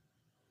audience?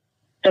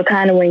 So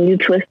kind of when you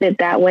twist it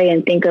that way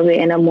and think of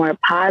it in a more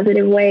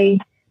positive way,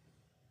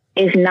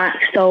 it's not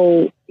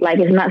so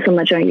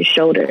much on your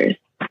shoulders.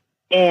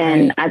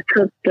 And I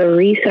took the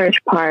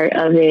research part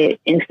of it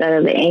instead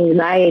of the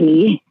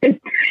anxiety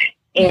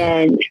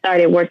and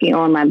started working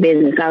on my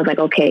business. I was like,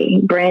 okay,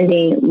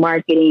 branding,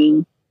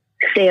 marketing,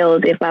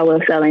 sales, if I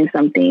was selling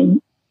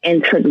something,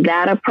 and took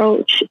that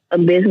approach, a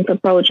business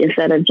approach,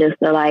 instead of just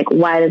the like,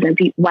 why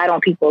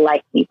don't people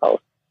like me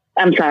post?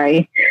 I'm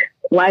sorry.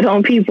 Why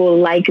don't people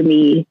like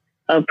me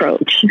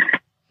approach?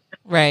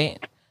 Right.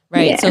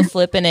 Yeah. So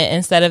flipping it,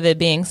 instead of it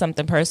being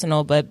something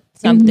personal, but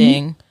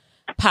something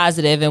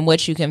positive and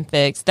what you can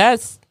fix.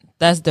 That's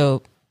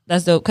dope.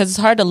 That's dope, because it's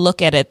hard to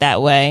look at it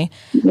that way,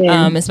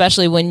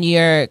 especially when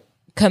you're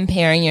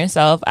comparing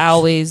yourself. I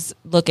always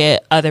look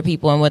at other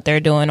people and what they're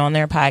doing on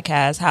their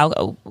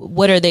podcast.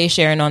 What are they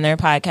sharing on their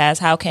podcast?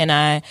 How can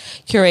I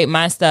curate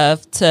my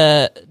stuff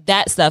to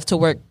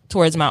work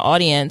towards my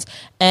audience?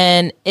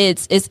 And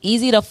it's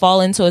easy to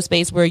fall into a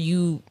space where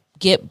you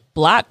get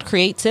blocked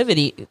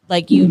creativity.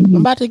 Like, I'm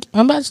about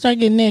to start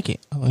getting naked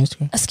on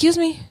Instagram. Excuse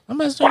me? I'm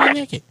about to start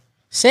getting naked.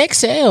 Sex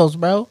sells,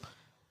 bro.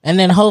 And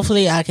then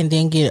hopefully I can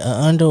then get an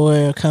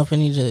underwear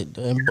company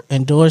to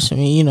endorse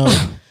me,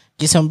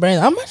 get some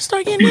brands. I'm about to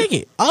start getting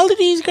naked. All of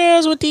these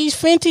girls with these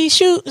Fenty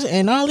shoots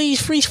and all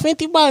these free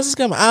Fenty boxes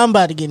coming, I'm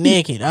about to get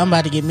naked. I'm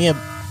about to get me a...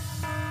 All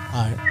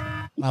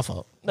right, my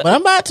fault. But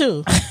I'm about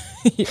to.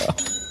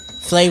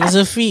 Flavors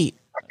of feet.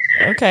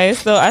 Okay,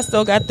 so I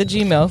still got the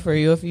Gmail for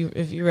you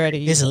if you're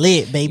ready. It's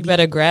lit, baby. You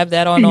better grab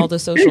that on all the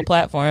social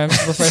platforms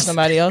before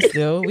somebody else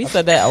do. We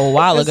said that a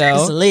while ago.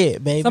 It's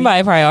lit, baby.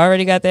 Somebody probably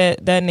already got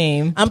that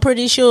name. I'm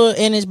pretty sure,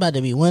 and it's about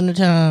to be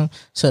wintertime,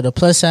 so the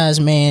plus size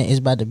man is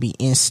about to be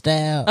in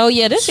style. Oh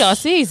yeah, this y'all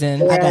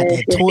season. I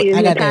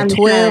got that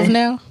 12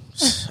 now.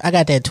 I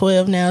got that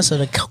 12 now, so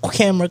the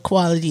camera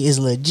quality is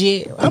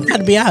legit. I'm about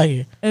to be out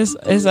here. It's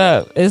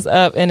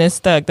up, and it's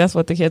stuck. That's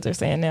what the kids are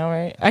saying now,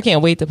 right? I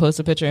can't wait to post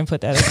a picture and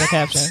put that as a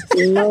caption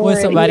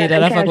with somebody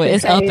that I fuck with.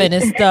 It's up and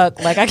it's stuck.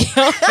 Like I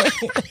can't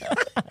wait.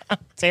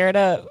 Tear it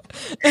up.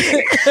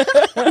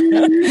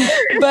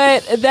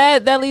 But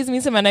that leads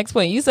me to my next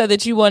point. You said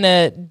that you want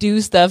to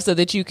do stuff so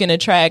that you can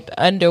attract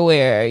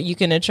underwear, you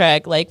can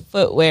attract like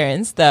footwear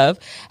and stuff.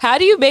 How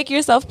do you make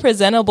yourself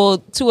presentable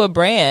to a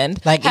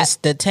brand? Like it's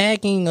the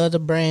tagging of the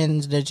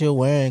brands that you're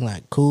wearing,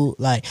 like cool.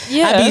 Like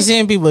I be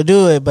seeing people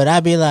do it, but I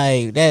be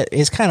like, that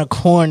it's kind of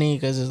corny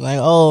because it's like,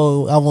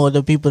 oh, I want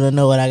the people to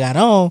know what I got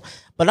on.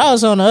 But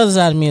also on the other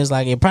side of me, it's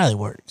like, it probably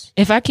works.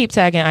 If I keep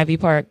tagging Ivy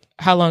Park,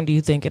 how long do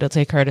you think it'll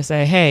take her to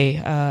say, hey,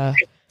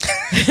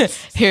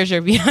 here's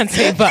your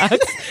Beyonce box?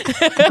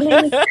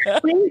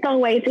 please don't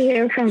wait to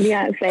hear from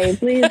Beyonce.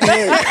 Please look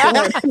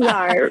for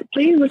her PR.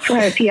 Please look for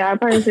her PR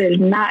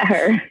person, not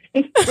her.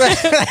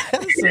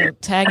 So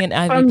tagging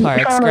Ivy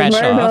Park, scratch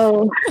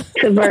Virgo off.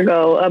 to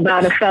Virgo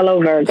about a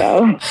fellow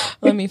Virgo.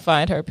 Let me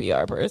find her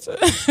PR person.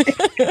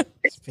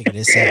 Let's figure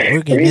this out.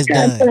 We're getting this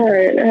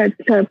done.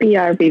 Her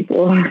PR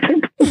people.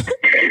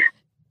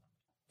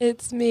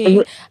 It's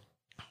me.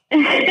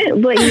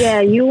 But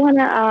yeah, you want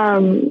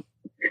to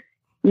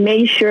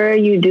make sure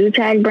you do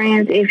tag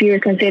brands if you're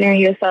considering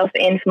yourself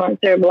an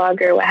influencer,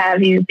 blogger, what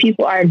have you.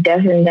 People are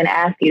definitely going to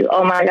ask you,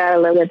 oh my God, I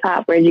love the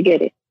top. Where'd you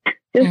get it?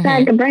 Just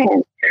tag the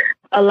brand.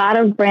 A lot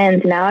of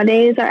brands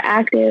nowadays are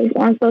active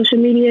on social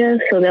media,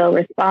 so they'll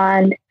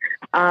respond.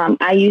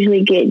 I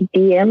usually get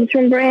DMs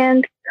from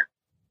brands,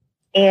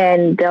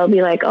 and they'll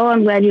be like, oh,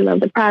 I'm glad you love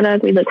the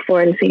product. We look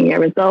forward to seeing your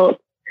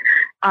results.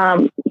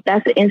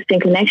 That's an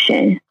instant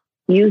connection.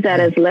 Use that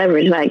as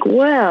leverage. Like,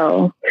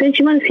 well, since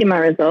you want to see my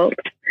results,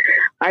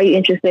 are you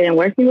interested in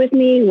working with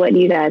me? What do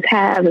you guys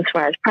have as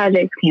far as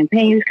projects,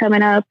 campaigns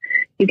coming up?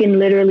 You can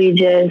literally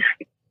just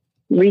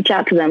reach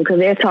out to them because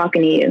they're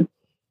talking to you.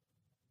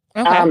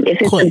 Okay.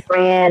 If it's a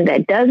brand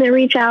that doesn't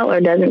reach out or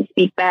doesn't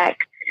speak back,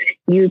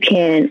 you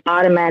can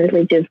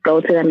automatically just go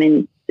to them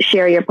and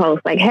share your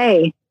post. Like,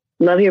 hey,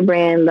 love your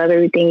brand, love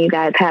everything you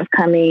guys have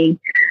coming.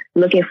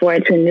 Looking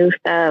forward to new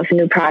stuff,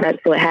 new products,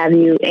 what have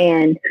you.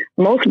 And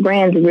most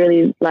brands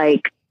really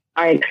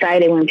are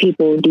excited when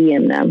people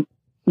DM them,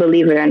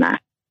 believe it or not.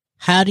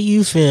 How do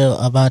you feel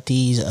about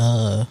these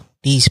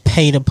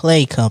pay to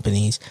play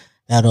companies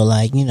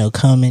that'll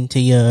come into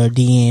your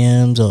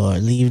DMs or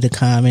leave the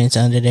comments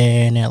under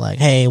there and they're like,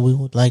 hey, we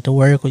would like to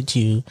work with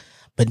you.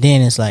 But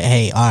then it's like,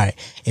 hey, all right,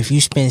 if you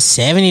spend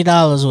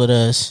 $70 with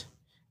us,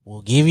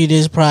 we'll give you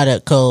this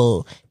product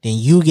code. Then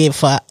you get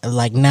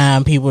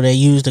 9 people that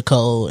use the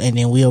code, and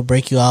then we'll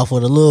break you off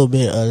with a little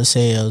bit of the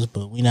sales,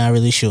 but we're not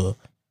really sure.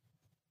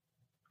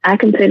 I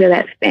consider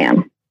that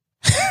spam.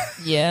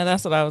 Yeah,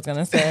 that's what I was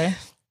gonna say.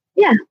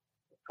 Yeah.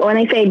 When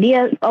they say,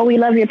 we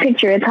love your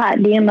picture, it's hot,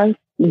 DM us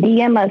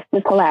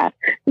the collab.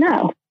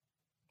 No.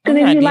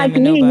 Because if you like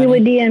me, you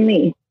would DM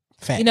me.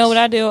 Facts. You know what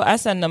I do? I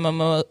send them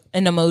an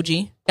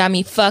emoji. Got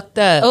me fucked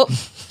up. Oh,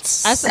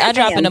 I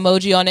drop an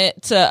emoji on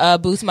it to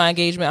boost my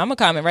engagement. I'm going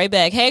to comment right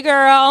back. Hey,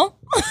 girl.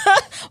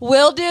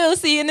 Will do.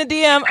 See you in the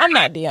DM. I'm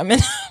not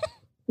DMing.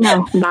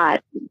 No,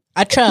 not.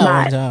 I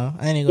tried one time.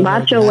 I ain't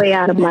gonna bot your way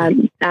out of my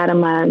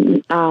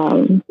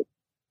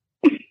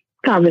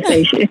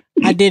conversation.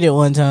 I did it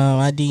one time.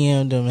 I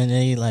DM'd them and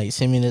they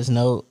sent me this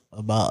note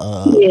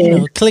about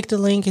click the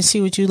link and see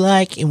what you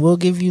like and we'll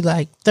give you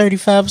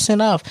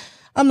 35% off.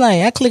 I'm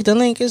like, I clicked the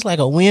link, it's like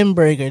a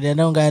windbreaker that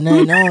don't got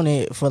nothing on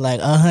it for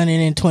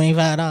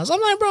 $125.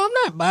 I'm like, bro, I'm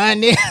not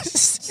buying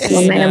this.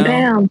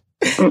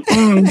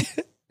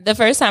 The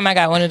first time I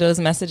got one of those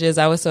messages,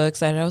 I was so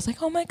excited. I was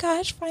like, oh my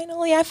gosh,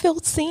 finally I feel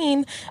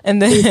seen.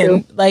 And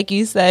then, like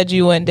you said,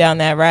 you went down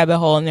that rabbit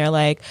hole and they're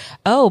like,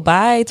 oh,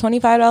 buy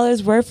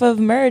 $25 worth of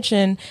merch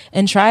and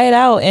try it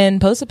out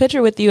and post a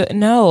picture with you.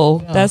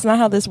 No, that's not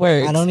how this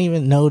works. I don't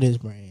even know this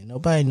brand.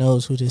 Nobody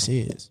knows who this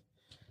is.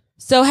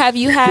 So have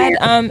you had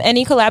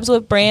any collabs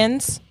with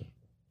brands?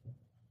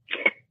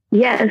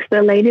 Yes,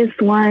 the latest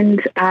ones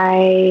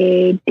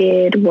I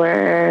did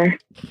were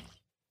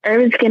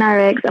Urban Skin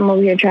RX. I'm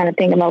over here trying to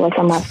think about what's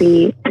on my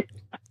feed.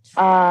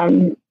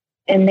 And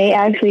they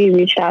actually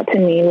reached out to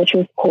me, which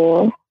was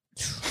cool.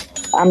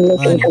 I'm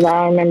looking because I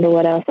don't remember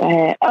what else I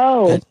had.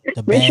 Oh,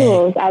 the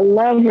Rituals. I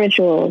love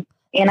Rituals.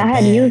 And I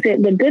had used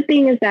it. The good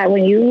thing is that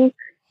when you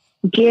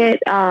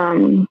get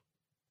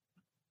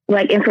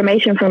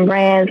information from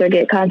brands or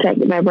get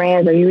contacted by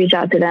brands or you reach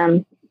out to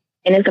them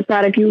and it's a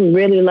product you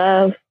really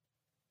love,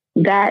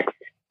 that's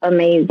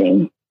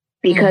amazing.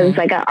 Because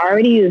I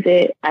already use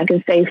it. I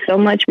can say so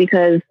much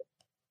because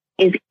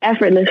it's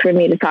effortless for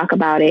me to talk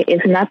about it.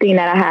 It's nothing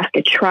that I have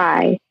to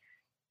try.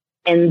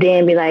 and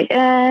then be like,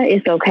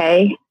 it's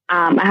okay.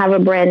 I have a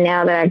brand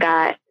now that I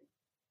got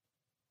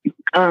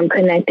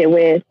connected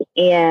with,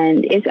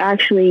 and it's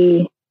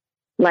actually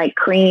like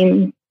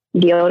cream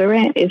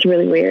deodorant. It's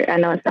really weird. I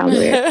know it sounds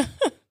weird.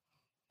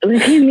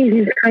 Look at me,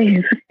 it's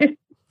crazy.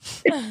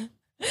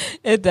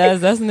 It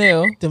does. That's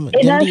new. It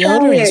does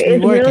sound weird.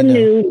 It's real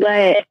new,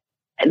 but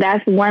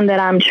that's one that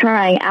I'm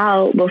trying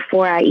out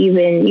before I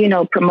even,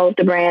 promote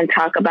the brand,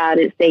 talk about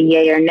it, say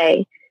yay or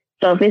nay.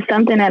 So if it's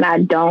something that I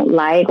don't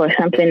like or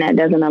something that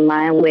doesn't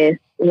align with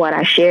what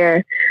I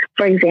share,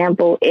 for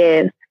example,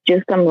 if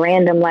just some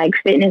random like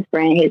fitness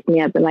brand hits me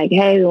up and like,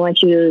 hey, we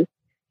want you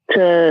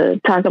to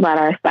talk about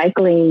our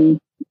cycling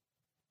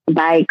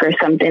bike or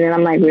something. And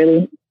I'm like,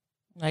 really?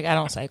 Like, I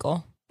don't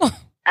cycle.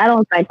 I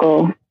don't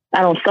cycle.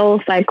 I don't soul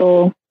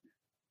cycle.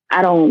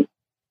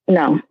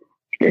 No,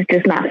 it's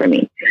just not for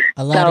me.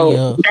 A lot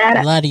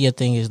of your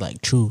thing is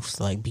like truth,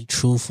 like be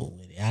truthful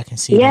with it. I can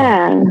see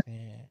that.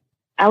 Yeah.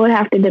 I would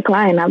have to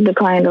decline. I've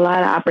declined a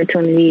lot of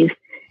opportunities.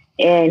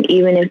 And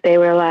even if they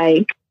were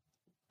like,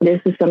 this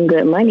is some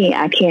good money,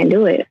 I can't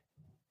do it.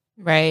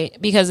 Right.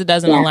 Because it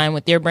doesn't align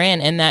with your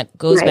brand. And that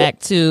goes back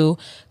to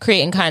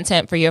creating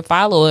content for your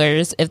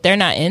followers. If they're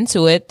not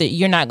into it, that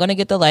you're not going to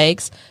get the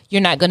likes.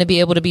 You're not going to be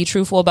able to be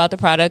truthful about the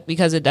product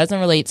because it doesn't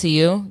relate to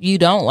you. You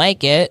don't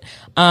like it.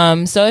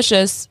 So it's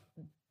just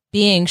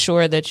being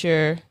sure that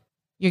you're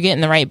getting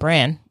the right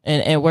brand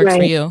and it works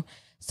for you.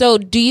 So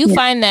do you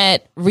find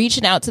that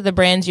reaching out to the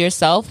brands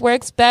yourself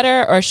works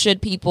better, or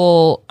should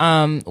people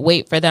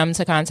wait for them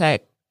to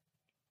contact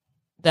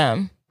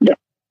them?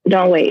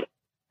 Don't wait.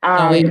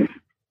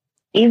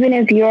 Even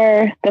if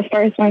you're the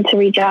first one to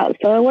reach out.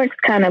 So it works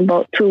kind of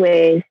both two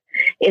ways.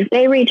 If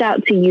they reach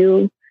out to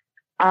you,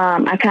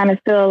 I kind of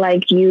feel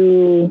like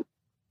you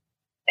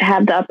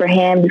have the upper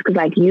hand because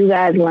like you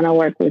guys want to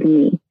work with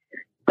me.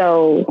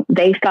 So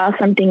they saw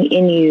something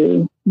in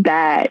you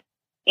that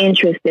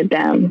interested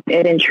them.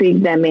 It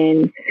intrigued them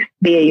in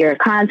be it your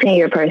content,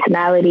 your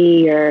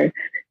personality, your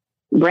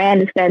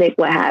brand aesthetic,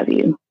 what have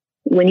you.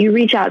 When you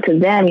reach out to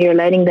them, you're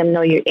letting them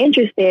know you're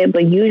interested,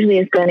 but usually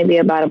it's going to be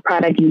about a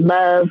product you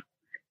love,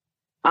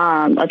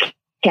 a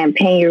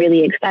campaign you're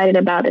really excited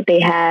about that they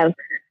have,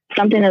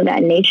 something of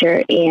that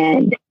nature.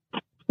 And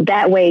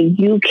that way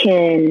you're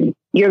going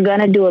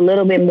to do a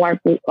little bit more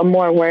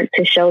work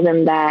to show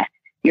them that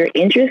you're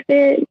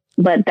interested,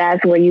 but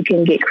that's where you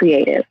can get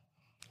creative.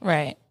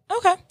 Right.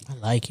 Okay. I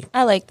like it.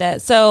 I like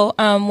that. So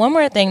one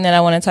more thing that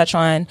I want to touch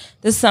on.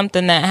 This is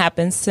something that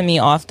happens to me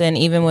often,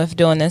 even with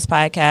doing this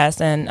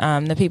podcast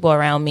and the people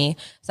around me.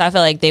 So I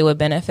feel like they would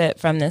benefit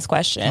from this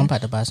question. I'm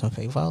about to buy some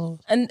fake followers.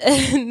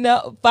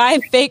 No, buy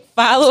fake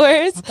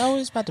followers. I thought we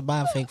was about to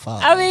buy fake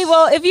followers. I mean,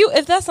 well,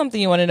 if that's something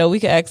you want to know, we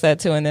can ask that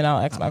too, and then I'll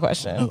ask my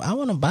question. I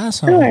want to buy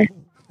some. Sure.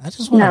 I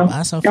just want to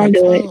buy some fake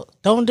followers.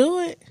 Don't do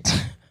it.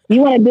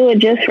 You want to do it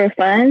just for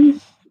fun?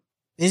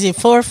 Is it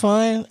for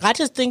fun? I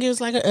just think it was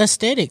like an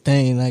aesthetic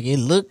thing. Like it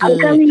looked good. I'm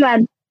telling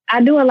you,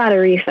 I do a lot of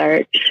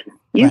research.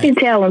 You can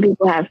tell when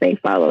people have fake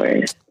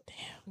followers.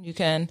 You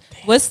can.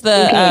 What's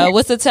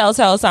the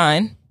telltale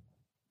sign?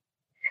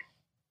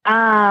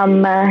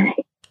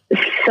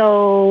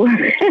 So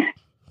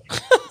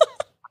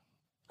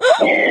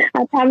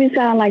I probably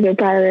sound like a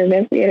private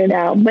investigator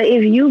now, but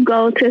if you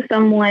go to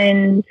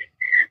someone's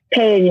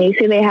page and you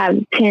see they have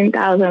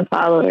 10,000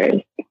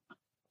 followers,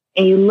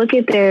 and you look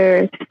at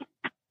their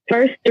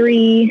first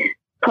 3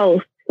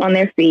 posts on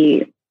their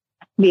feed,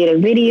 be it a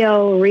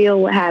video, reel,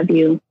 what have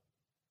you,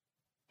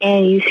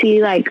 and you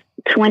see like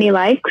 20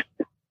 likes,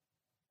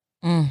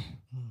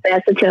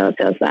 that's a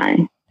telltale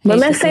sign. But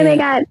let's say they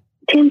got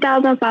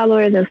 10,000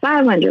 followers and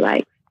 500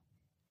 likes.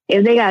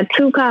 If they got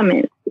 2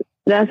 comments,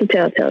 that's a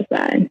telltale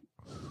sign.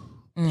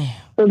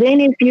 So then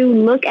if you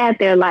look at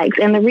their likes,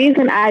 and the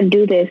reason I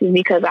do this is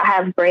because I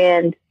have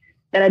brands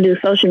that I do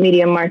social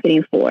media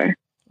marketing for.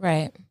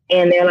 Right.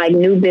 And they're like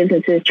new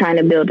businesses trying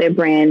to build their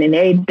brand, and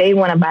they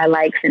want to buy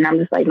likes, and I'm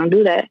just like, don't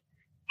do that.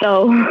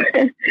 So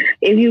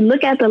if you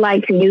look at the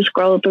likes and you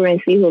scroll through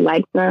and see who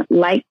likes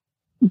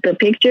the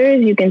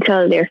pictures, you can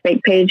tell they're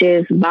fake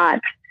pages,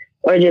 bots,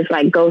 or just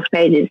like ghost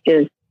pages,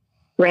 just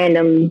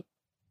random,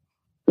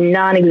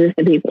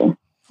 non-existent people.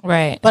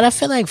 Right. But I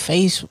feel like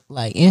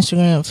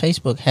Instagram,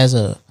 Facebook has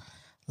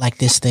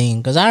this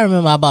thing, because I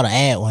remember I bought an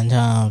ad one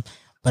time,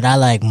 but I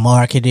like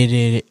marketed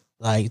it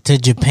like to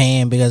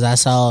Japan because I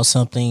saw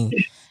something.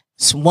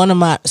 Some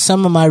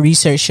of my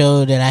research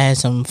showed that I had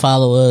some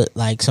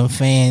some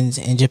fans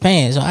in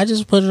Japan, so I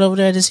just put it over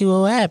there to see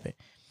what would happen.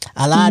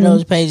 A lot of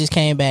those pages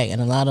came back,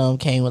 and a lot of them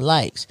came with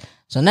likes.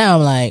 So now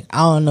I'm like, I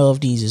don't know if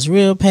these is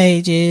real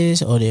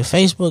pages or did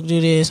Facebook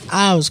do this.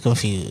 I was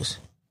confused.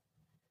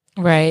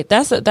 Right.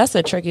 That's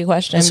a tricky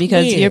question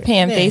because weird. You're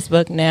paying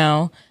Facebook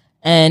now,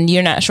 and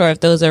you're not sure if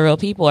those are real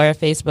people or if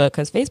Facebook,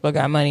 because Facebook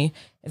got money.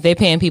 If they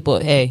paying people,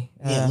 hey,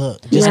 look,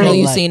 I know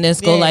you seen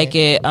this, go like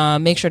it.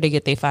 Make sure to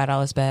get their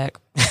 $5 back.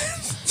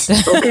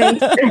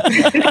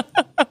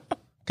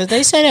 Because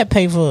they say that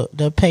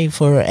pay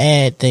for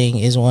ad thing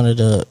is one of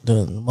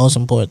the most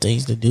important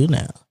things to do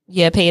now.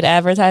 Yeah, paid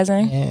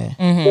advertising. Yeah.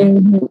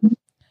 Mm-hmm.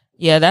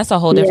 Yeah, that's a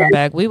whole different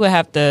bag. We would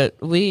have to,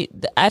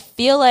 I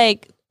feel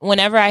like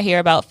whenever I hear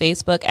about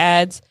Facebook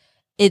ads,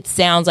 it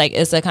sounds like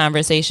it's a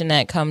conversation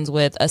that comes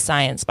with a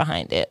science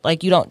behind it.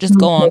 Like, you don't just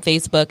go on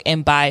Facebook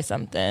and buy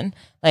something,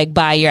 like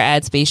buy your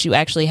ad space. You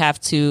actually have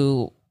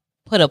to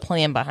put a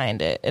plan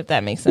behind it, if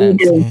that makes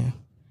sense.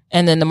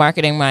 And then the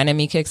marketing mind in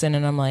me kicks in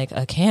and I'm like,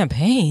 a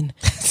campaign,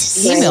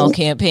 email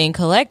campaign,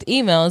 collect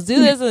emails, do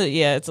this.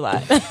 Yeah, it's a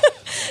lot.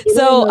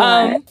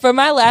 So for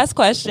my last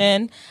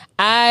question,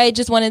 I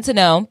just wanted to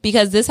know,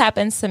 because this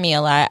happens to me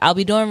a lot. I'll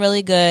be doing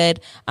really good.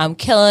 I'm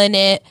killing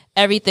it.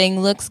 Everything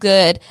looks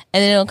good.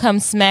 And then it'll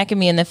come smacking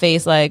me in the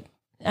face like,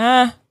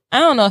 I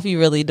don't know if you're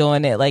really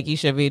doing it like you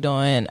should be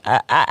doing.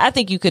 I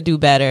think you could do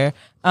better.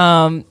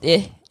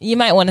 You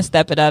might want to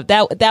step it up.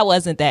 That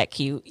wasn't that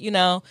cute, you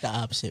know? The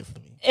opposite for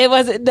me. It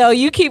wasn't. No,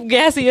 you keep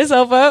gassing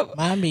yourself up.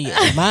 Mine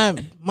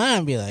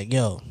be like,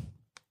 yo,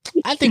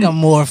 I think I'm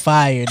more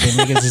fired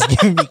than niggas is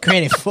giving me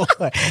credit for.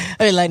 I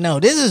be like, no,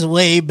 this is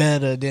way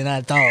better than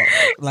I thought.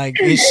 Like,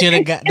 it should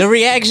have got, the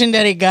reaction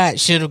that it got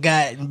should have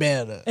gotten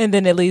better. And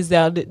then it leads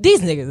down to,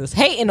 these niggas is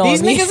hating on me.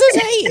 These niggas is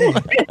hating.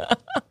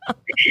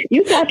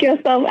 You talk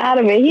yourself out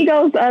of it. He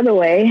goes the other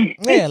way.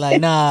 Yeah,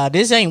 like, nah,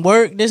 this ain't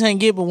work. This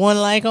ain't get but one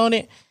like on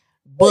it.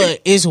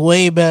 But it's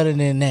way better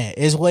than that.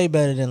 It's way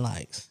better than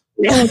likes.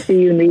 They don't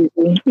see you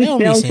leaving. They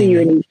don't see you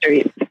in the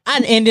streets.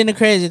 And then the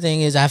crazy thing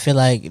is, I feel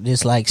like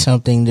it's like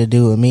something to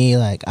do with me.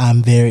 Like, I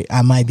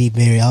might be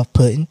very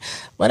off-putting,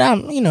 but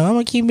I'm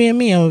gonna keep being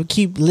me. I'm gonna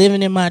keep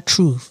living in my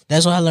truth.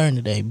 That's what I learned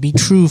today. Be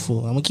truthful.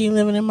 I'm gonna keep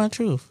living in my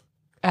truth.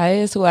 I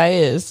is who I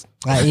is.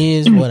 I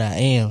is what I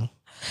am.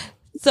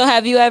 So,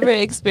 have you ever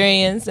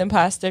experienced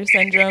imposter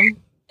syndrome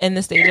in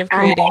the stage of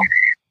creating?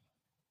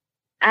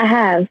 I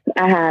have.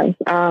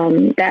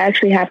 That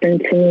actually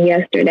happened to me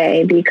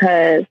yesterday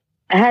because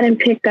I hadn't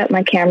picked up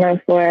my camera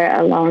for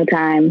a long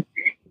time,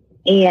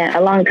 and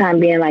a long time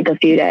being like a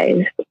few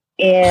days.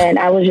 And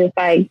I was just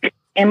like,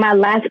 and my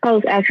last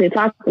post actually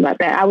talked about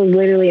that. I was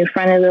literally in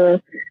front of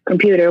the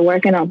computer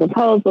working on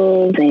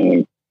proposals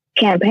and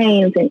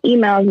campaigns and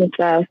emails and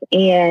stuff.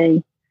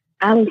 And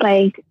I was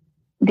like,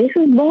 this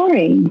is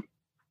boring.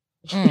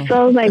 So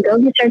I was like, go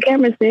get your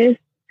camera, sis.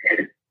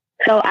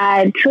 So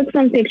I took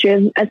some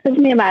pictures. It took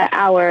me about an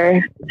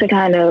hour to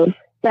kind of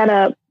set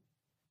up,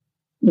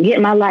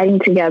 get my lighting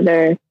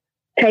together,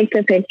 take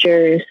the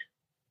pictures,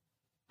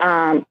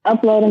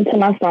 upload them to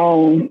my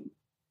phone.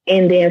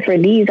 And then for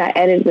these, I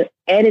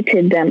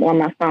edited them on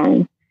my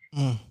phone.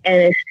 And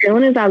as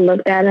soon as I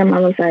looked at them, I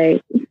was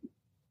like,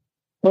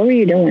 what were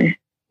you doing?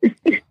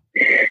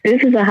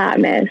 This is a hot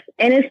mess.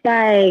 And it's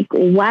like,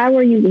 why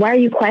are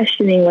you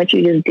questioning what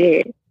you just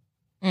did?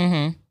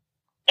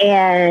 Mm-hmm.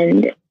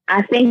 And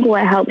I think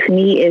what helps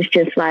me is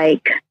just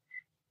like,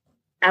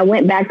 I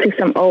went back to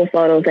some old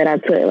photos that I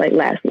took like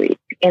last week.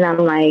 And I'm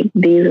like,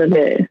 these are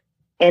good.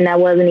 And that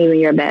wasn't even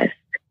your best.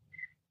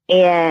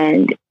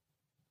 And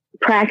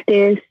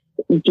practice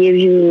gives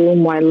you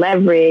more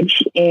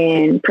leverage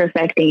in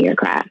perfecting your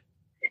craft.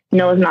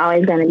 No, it's not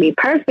always going to be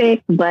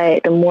perfect,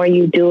 but the more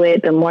you do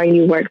it, the more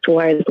you work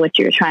towards what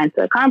you're trying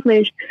to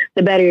accomplish,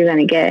 the better you're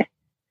going to get.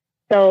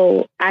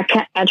 So I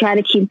try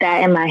to keep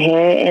that in my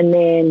head. And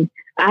then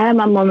I have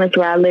my moments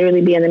where I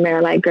literally be in the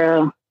mirror like,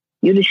 girl,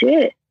 you the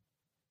shit.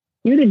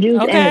 You the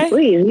juice and the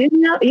squeeze.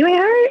 You ain't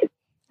heard?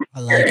 I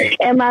like it.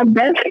 And my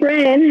best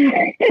friend,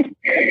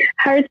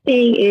 her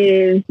thing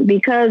is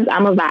because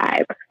I'm a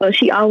vibe. So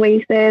she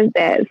always says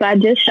that. So I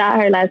just shot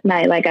her last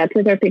night. Like I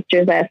took her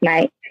pictures last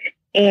night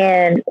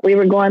and we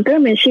were going through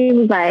them and she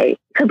was like,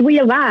 cause we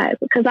a vibe.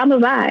 Cause I'm a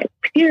vibe,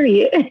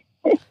 period.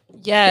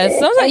 Yeah.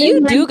 Sometimes you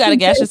do got to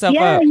gas yourself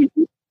up.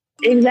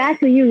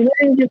 Exactly. You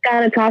really just got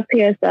to talk to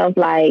yourself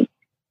like,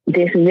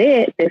 this is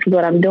it. This is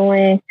what I'm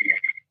doing.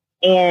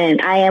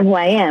 And I am who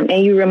I am.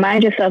 And you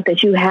remind yourself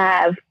that you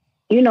have,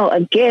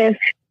 a gift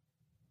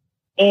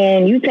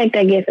and you take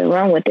that gift and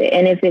run with it.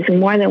 And if it's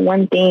more than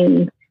one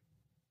thing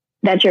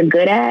that you're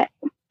good at,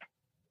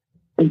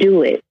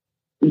 do it.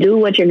 Do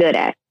what you're good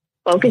at.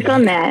 Focus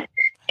on that.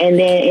 And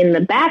then in the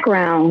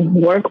background,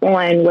 work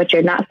on what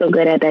you're not so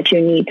good at that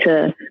you need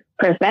to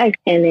perfect.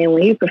 And then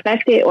when you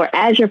perfect it, or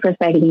as you're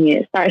perfecting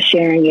it, start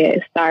sharing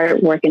it,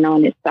 start working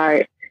on it,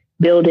 start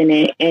building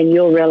it. And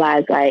you'll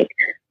realize like,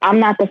 I'm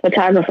not the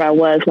photographer I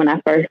was when I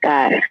first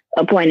got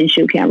a point and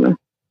shoot camera.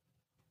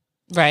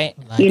 Right.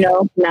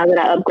 Now that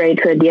I upgrade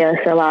to a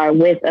DSLR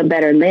with a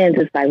better lens,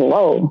 it's like,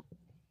 whoa.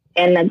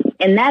 And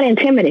that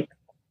intimidated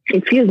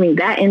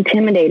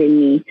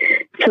me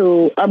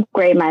to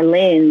upgrade my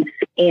lens.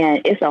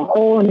 And it's a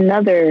whole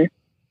nother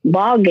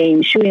ball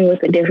game shooting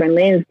with a different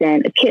lens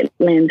than a kit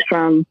lens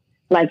from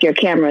like your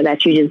camera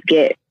that you just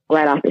get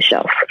right off the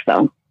shelf.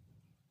 So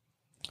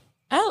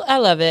I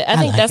love it. I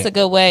think that's a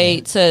good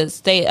way to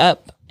stay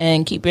up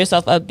and keep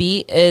yourself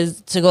upbeat, is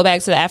to go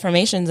back to the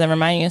affirmations and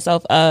reminding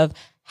yourself of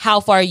how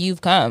far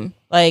you've come.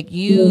 Like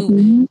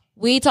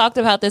we talked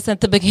about this at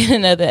the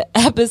beginning of the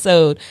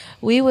episode.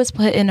 We was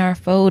putting our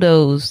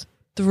photos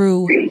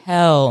through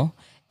hell.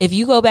 If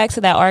you go back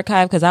to that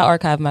archive, because I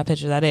archived my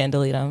pictures, I didn't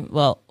delete them.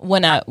 Well,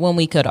 when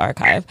we could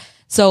archive.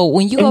 So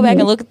when you go back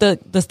and look at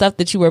the stuff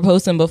that you were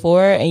posting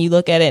before and you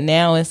look at it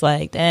now, it's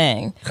like,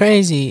 dang.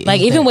 Crazy.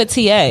 Like even with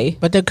TA.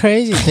 But the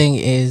crazy thing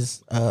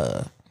is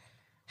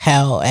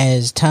how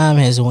as time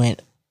has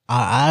went,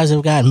 our eyes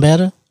have gotten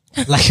better.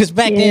 Like, cause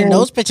back then,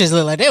 those pictures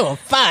looked like they were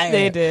fire.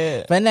 They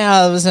did. But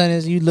now all of a sudden,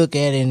 as you look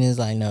at it and it's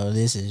like, no,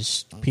 this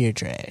is pure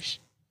trash.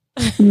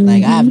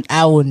 Like,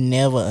 I would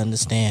never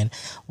understand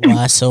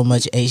why so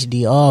much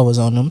HDR was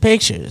on them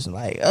pictures.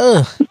 Like,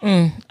 ugh.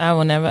 I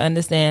will never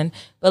understand.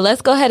 But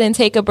let's go ahead and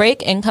take a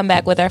break and come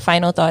back with our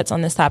final thoughts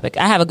on this topic.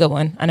 I have a good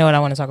one. I know what I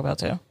want to talk about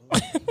too.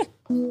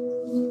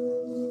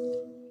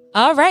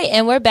 All right.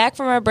 And we're back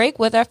from our break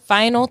with our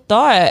final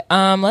thought.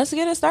 Let's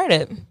get it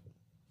started.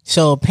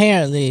 So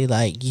apparently,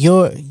 like,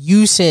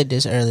 you said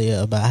this earlier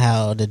about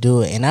how to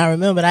do it. And I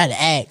remember I'd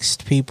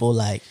asked people,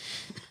 like,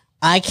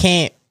 I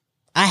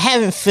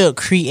haven't felt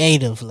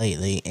creative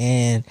lately,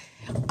 and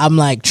I'm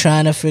like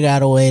trying to figure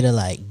out a way to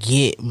like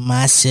get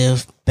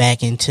myself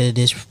back into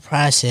this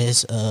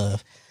process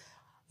of,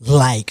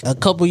 like, a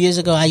couple years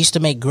ago I used to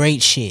make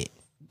great shit,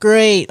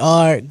 great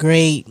art,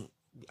 great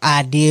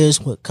ideas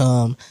would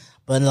come,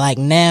 but like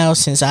now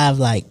since I've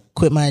like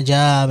quit my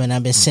job and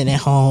I've been sitting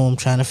at home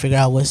trying to figure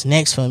out what's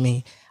next for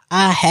me,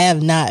 I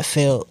have not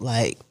felt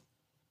like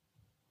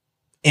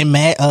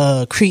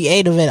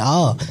creative at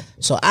all.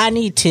 So I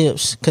need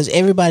tips because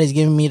everybody's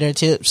giving me their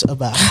tips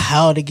about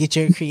how to get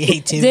your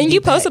creativity. Didn't you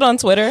post it on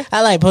Twitter?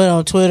 I like put it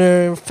on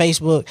Twitter,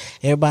 Facebook.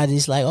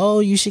 Everybody's like, oh,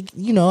 you should,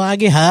 I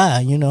get high,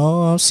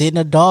 I'm sitting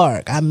in the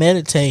dark. I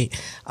meditate.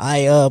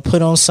 I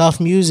put on soft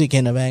music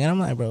in the back. And I'm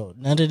like, bro,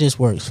 none of this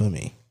works for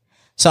me.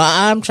 So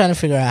I'm trying to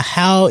figure out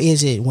how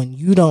is it when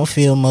you don't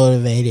feel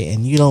motivated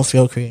and you don't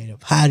feel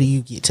creative, how do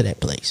you get to that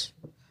place?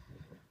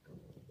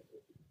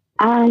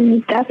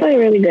 That's a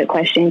really good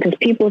question because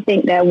people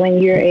think that when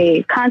you're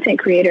a content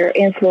creator,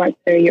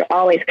 influencer, you're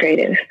always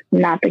creative.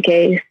 Not the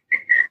case.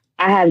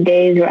 I have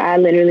days where I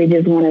literally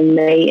just want to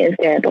lay and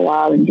stare at the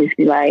wall and just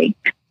be like,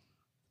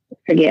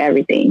 forget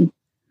everything.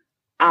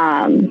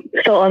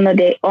 So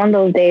on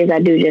those days, I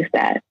do just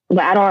that. But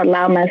I don't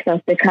allow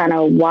myself to kind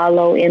of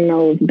wallow in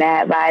those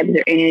bad vibes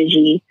or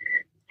energy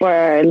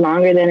for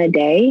longer than a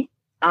day.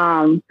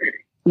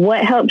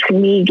 What helps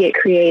me get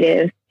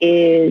creative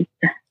is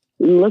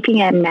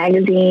looking at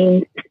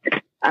magazines.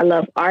 I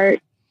love art.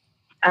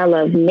 I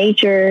love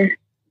nature.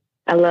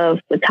 I love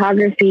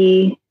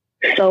photography.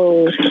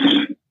 So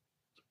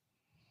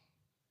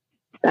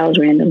that was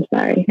random.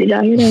 Sorry. Did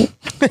y'all hear that?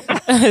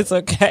 It's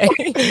okay.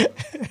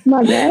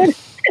 My bad.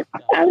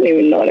 I don't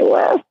even know what it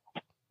was.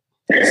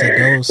 It's a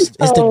ghost.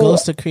 It's the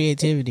ghost of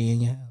creativity in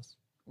your house.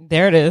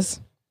 There it is.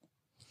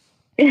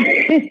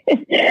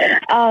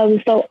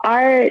 So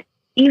art,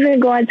 even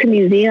going to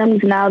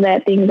museums now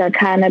that things are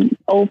kind of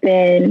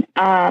open,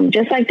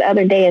 just like the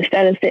other day,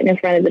 instead of sitting in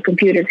front of the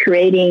computer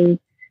creating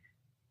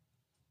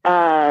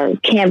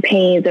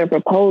campaigns or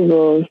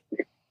proposals,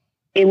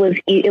 it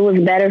was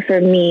better for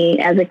me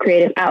as a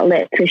creative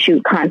outlet to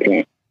shoot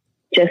content,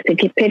 just to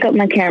pick up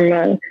my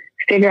camera,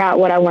 figure out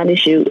what I want to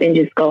shoot, and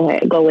just go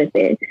with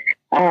it.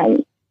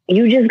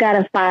 You just got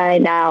to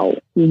find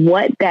out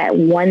what that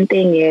one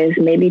thing is,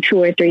 maybe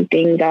 2 or 3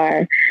 things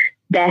are,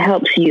 that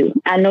helps you.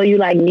 I know you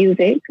like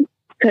music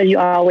because you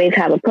always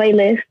have a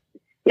playlist.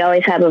 You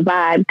always have a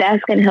vibe.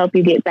 That's going to help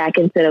you get back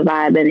into the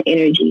vibe and the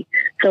energy.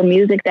 So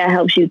music that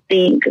helps you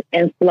think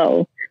and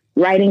flow.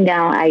 Writing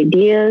down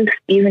ideas,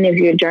 even if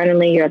you're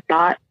journaling your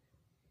thoughts,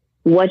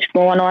 what's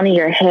going on in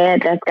your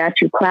head that's got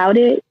you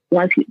clouded.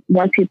 Once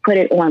you put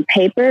it on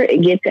paper,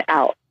 it gets it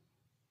out.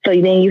 So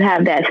then you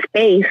have that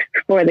space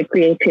for the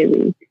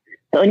creativity.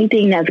 So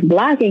anything that's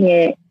blocking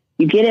it,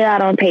 you get it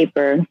out on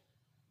paper.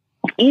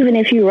 Even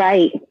if you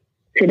write,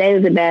 today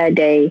was a bad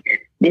day,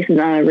 this is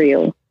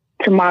unreal.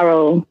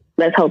 Tomorrow,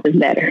 let's hope it's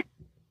better.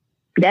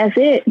 That's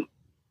it.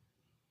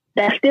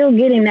 That's still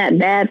getting that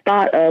bad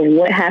thought of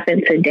what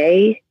happened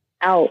today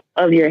out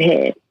of your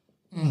head.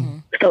 Mm-hmm.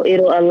 So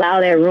it'll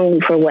allow that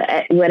room for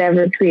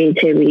whatever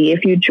creativity.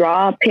 If you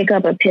draw, pick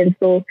up a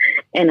pencil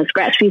and a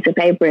scratch piece of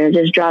paper and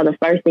just draw the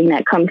first thing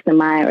that comes to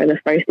mind or the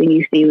first thing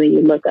you see when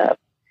you look up.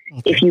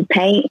 Okay. If you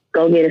paint,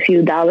 go get a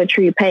few Dollar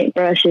Tree paint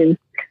brushes,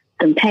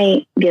 some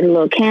paint, get a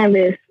little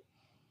canvas,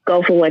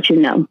 go for what you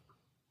know.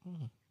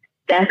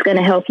 That's going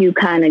to help you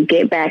kind of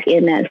get back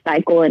in that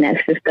cycle and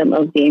that system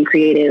of being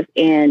creative.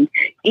 And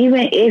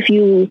even if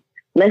you,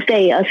 let's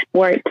say a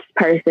sports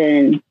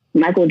person,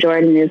 Michael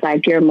Jordan is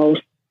like your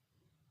most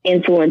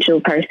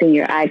influential person,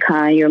 your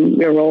icon,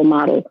 your role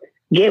model.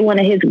 Get one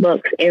of his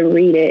books and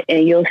read it,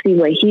 and you'll see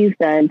what he's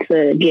done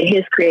to get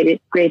his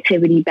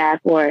creativity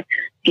back or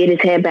get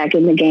his head back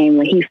in the game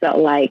when he felt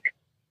like,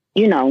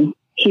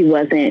 he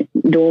wasn't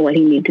doing what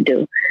he needed to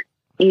do.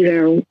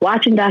 Either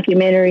watching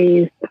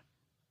documentaries,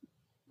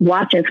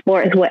 watching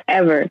sports,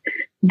 whatever,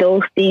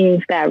 those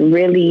things that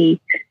really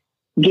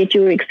get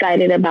you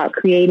excited about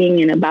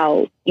creating and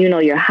about,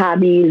 your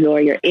hobbies or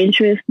your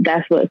interests,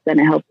 that's what's going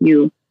to help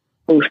you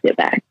boost it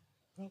back.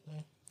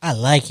 I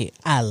like it.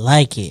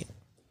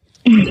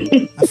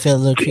 I feel a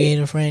little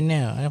creative right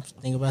now. I have to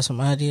think about some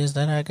ideas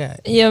that I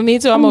got. Yeah, me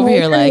too. I'm over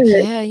here like,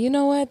 yeah, you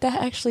know what?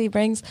 That actually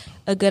brings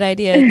a good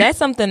idea. That's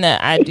something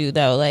that I do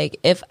though. Like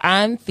if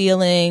I'm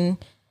feeling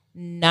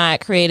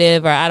not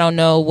creative or I don't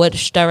know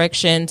which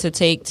direction to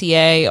take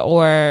TA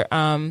or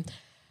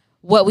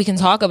what we can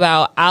talk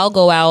about, I'll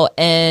go out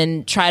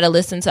and try to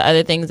listen to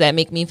other things that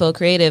make me feel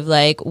creative.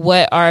 Like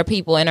what are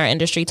people in our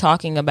industry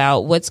talking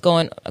about? What's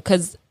going,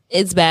 because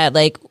it's bad.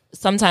 Like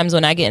sometimes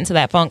when I get into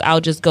that funk,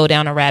 I'll just go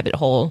down a rabbit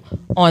hole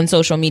on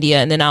social media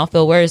and then I'll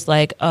feel worse.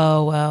 Like,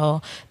 oh,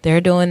 well, they're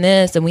doing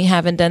this and we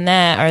haven't done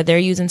that, or they're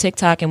using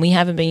TikTok and we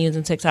haven't been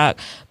using TikTok.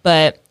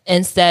 But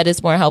instead,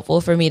 it's more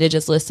helpful for me to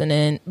just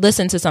listen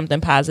to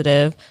something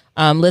positive,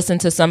 listen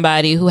to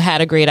somebody who had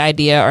a great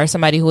idea or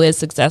somebody who is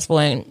successful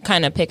and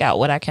kind of pick out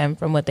what I can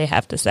from what they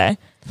have to say.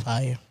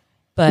 Fire.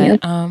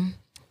 But,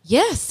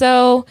 yeah,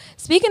 so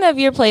speaking of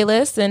your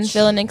playlist and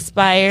feeling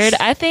inspired,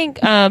 I think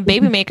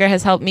Baby Maker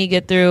has helped me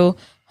get through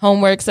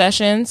homework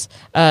sessions.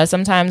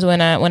 Sometimes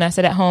when I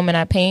sit at home and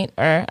I paint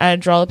or I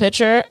draw a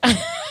picture,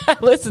 I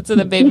listen to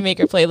the Baby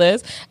Maker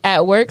playlist.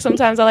 At work,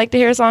 sometimes I like to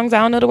hear songs I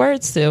don't know the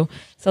words to.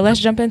 So let's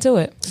jump into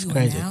it. It's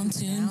crazy.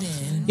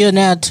 You're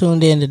now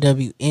tuned in to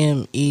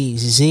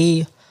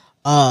WMEZ.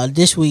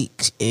 This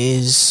week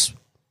is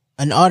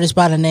an artist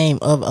by the name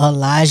of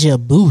Elijah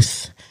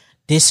Booth.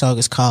 This song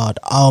is called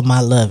All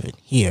My Lovin'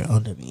 here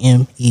on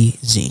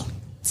WMEZ.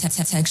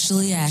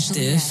 Textually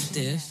active.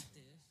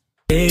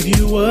 Gave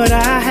you what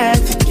I had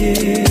to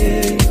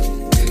give.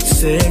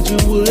 Said you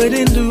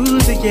wouldn't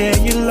lose it, yeah,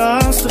 you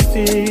lost the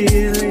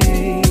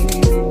feeling.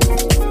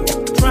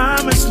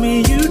 Promise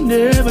me you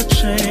never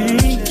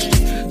change.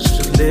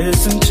 Should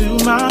listen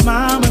to my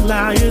mama,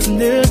 liars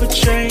never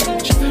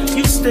change.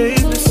 You stay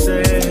the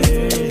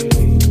same.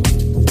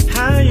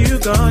 How you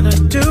gonna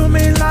do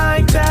me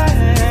like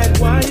that?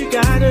 Why you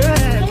gotta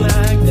act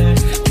like that?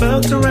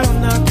 Fucked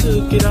around, I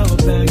took it all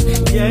back.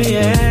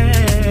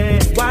 Yeah.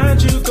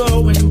 Why'd you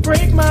go and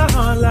break my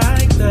heart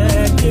like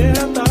that? Yeah,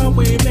 I thought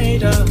we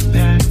made a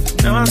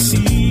pact. Now I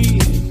see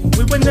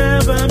we were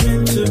never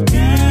meant to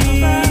be.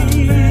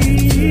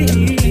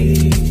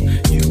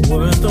 You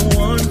were the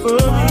one for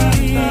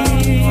me.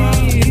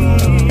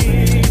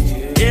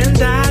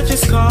 And I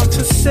just called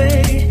to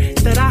say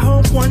that I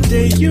hope one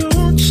day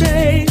you'll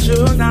change.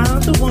 You're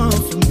not the one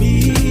for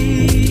me.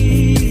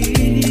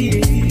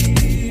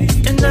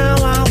 And now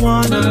I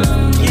wanna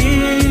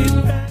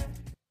give back.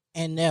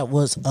 And that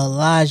was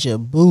Elijah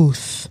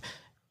Booth,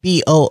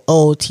 Boothe,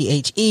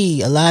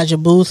 Elijah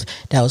Booth.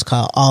 That was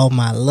called All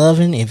My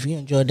Lovin'. If you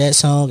enjoyed that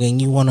song and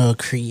you want to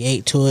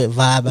create to it,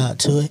 vibe out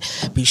to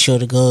it, be sure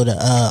to go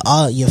to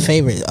all your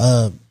favorite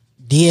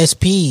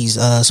DSPs,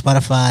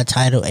 Spotify,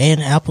 Tidal,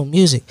 and Apple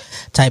Music.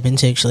 Type in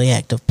Textually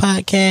Active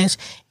Podcast,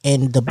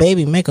 and the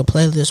Baby Maker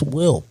playlist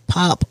will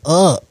pop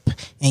up,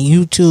 and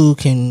you too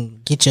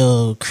can get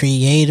your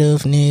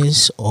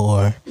creativeness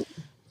or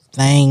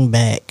thing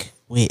back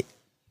with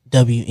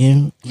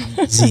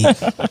WMEZ.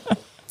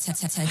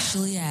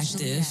 Textually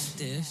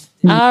active.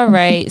 All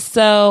right.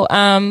 So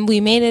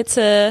we made it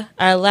to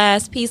our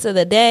last piece of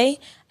the day.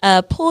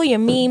 Pull your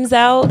memes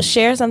out.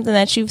 Share something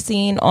that you've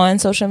seen on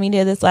social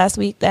media this last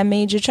week that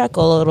made you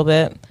chuckle a little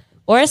bit.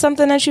 Or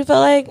something that you feel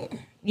like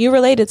you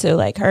related to,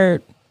 like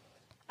heard.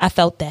 I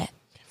felt that.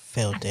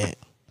 Felt that.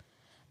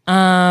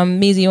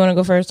 Meezy, you want to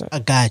go first? I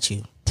got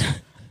you.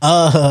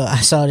 I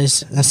saw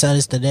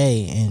this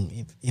today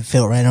and it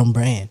felt right on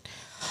brand.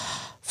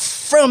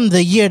 From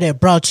the year that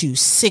brought you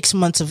 6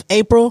 months of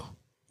April,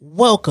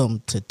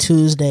 welcome to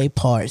Tuesday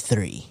Part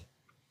 3.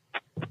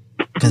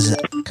 Cause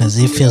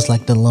it feels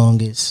like the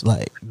longest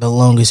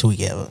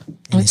week ever.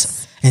 And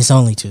it's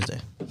only Tuesday.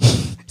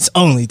 It's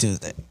only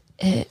Tuesday.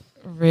 It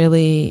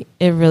really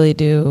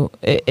do.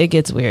 It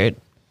gets weird.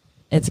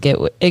 It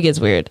gets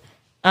weird.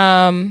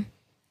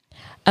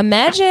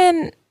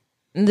 Imagine,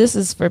 this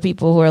is for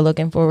people who are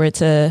looking forward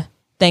to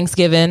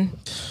Thanksgiving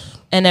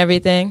and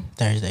everything.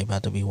 Thursday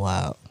about to be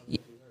wild.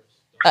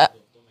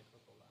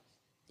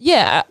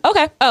 Yeah.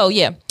 Okay. Oh,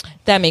 yeah.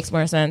 That makes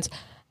more sense.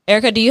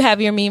 Erica, do you have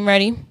your meme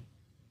ready? Do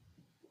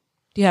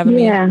you have a meme?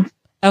 Yeah.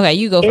 Okay,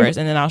 you go first,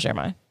 and then I'll share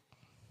mine.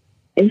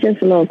 It's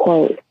just a little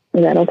quote.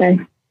 Is that okay?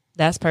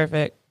 That's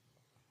perfect.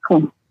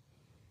 Cool.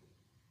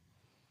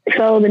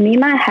 So the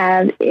meme I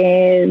have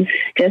is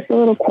just a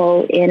little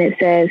quote, and it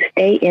says,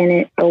 "Stay in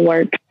it. The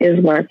work is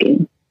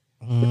working."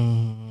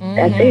 Mm-hmm.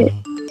 That's it.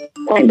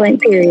 Point blank.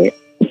 Period.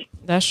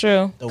 That's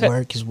true. The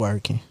work is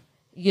working.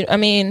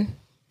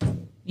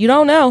 You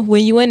don't know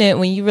when you in it,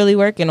 when you really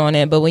working on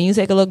it, but when you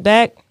take a look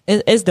back,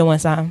 it's doing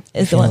something.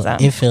 It's doing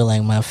something. It feel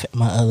like my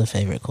other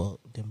favorite quote.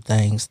 Them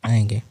things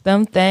thangin'.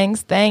 Them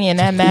things thangin'.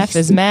 That math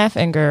is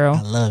mathing, girl.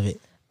 I love it.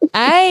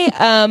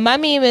 My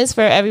meme is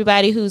for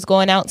everybody who's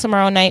going out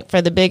tomorrow night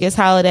for the biggest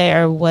holiday,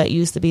 or what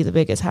used to be the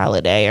biggest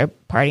holiday or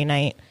party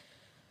night.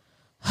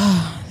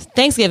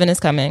 Thanksgiving is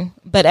coming,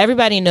 but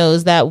everybody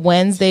knows that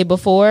Wednesday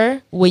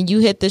before, when you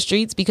hit the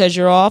streets because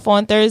you're off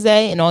on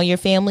Thursday and all your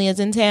family is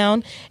in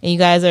town and you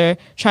guys are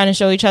trying to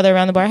show each other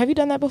around the bar. Have you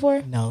done that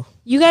before? No.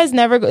 You guys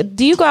never go.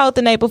 Do you go out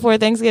the night before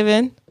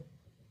Thanksgiving?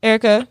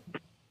 Erica?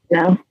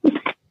 No.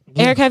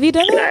 Erica, have you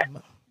done it?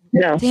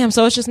 No. Damn,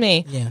 so it's just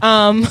me. Yeah.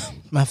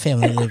 My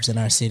family lives in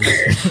our city.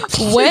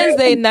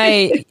 Wednesday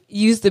night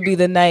used to be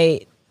the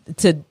night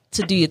to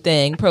do your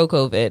thing,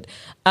 pre-COVID.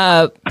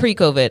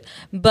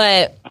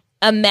 But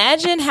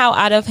imagine how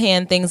out of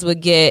hand things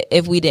would get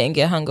if we didn't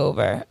get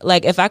hungover.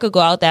 Like, if I could go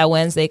out that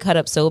Wednesday, cut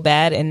up so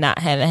bad, and not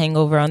have a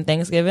hangover on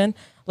Thanksgiving,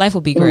 life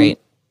would be great.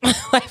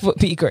 Life would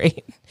be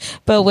great.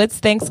 But what's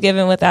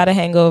Thanksgiving without a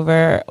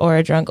hangover or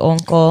a drunk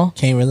uncle,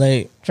 Can't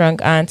relate.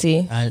 drunk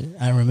auntie?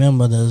 I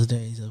remember those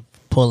days of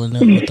pulling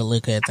up with the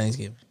liquor at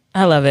Thanksgiving.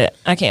 I love it.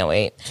 I can't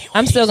wait.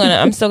 I'm still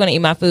gonna eat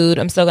my food.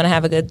 I'm still gonna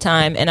have a good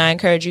time, and I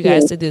encourage you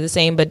guys to do the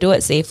same. But do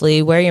it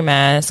safely. Wear your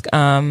mask.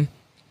 That's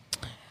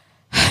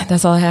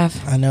all I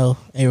have. I know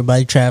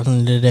everybody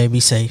traveling today. Be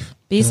safe.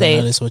 Be safe. I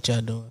know that's what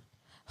y'all doing.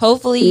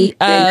 Hopefully,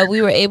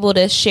 we were able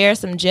to share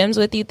some gems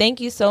with you.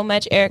 Thank you so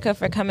much, Erica,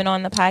 for coming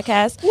on the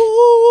podcast.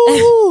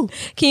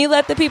 Can you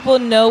let the people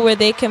know where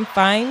they can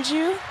find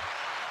you?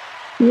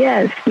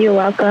 Yes, you're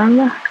welcome.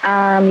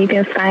 You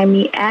can find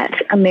me at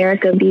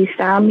America Be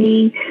Style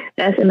Me.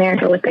 That's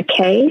America with a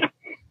K.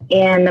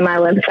 And my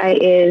website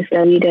is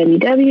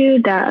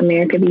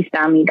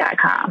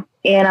www.americabestyleme.com.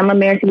 And I'm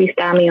America Be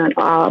Style Me on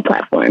all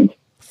platforms.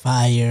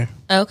 Fire.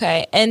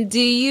 Okay. And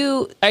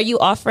are you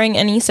offering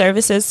any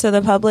services to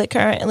the public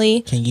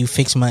currently? Can you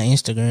fix my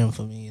Instagram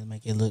for me and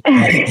make it look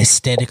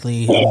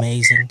aesthetically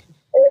amazing?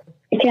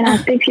 Can I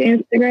fix your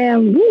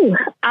Instagram? Woo.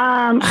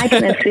 I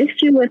can assist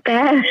you with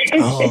that.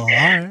 All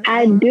right.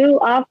 I do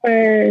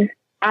offer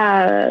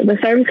the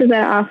services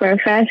that I offer: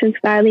 fashion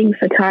styling,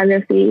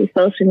 photography,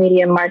 social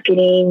media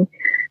marketing,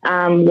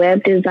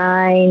 web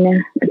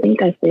design. I think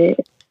that's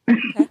it.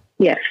 Okay.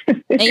 Yes.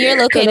 And you're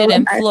located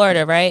in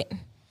Florida, right?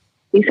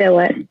 You said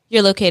what?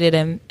 You're located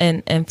in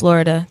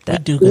Florida. We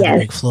do got a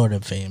big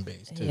Florida fan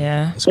base, too.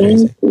 Yeah. It's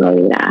crazy. In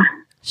Florida.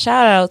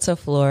 Shout out to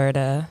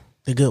Florida.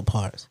 The good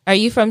parts. Are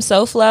you from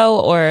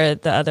SoFlo or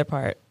the other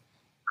part?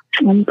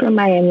 I'm from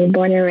Miami,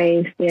 born and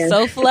raised. Yes.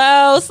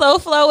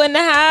 SoFlo in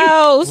the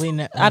house.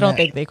 I don't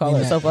think they call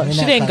it SoFlo.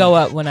 She didn't go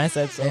up when I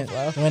said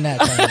SoFlo. We're not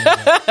calling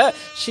it.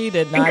 She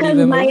did not because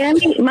even.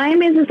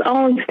 Miami is its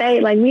own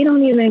state. Like, we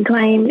don't even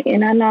claim,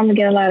 and I know I'm gonna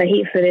get a lot of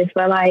heat for this,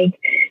 but like,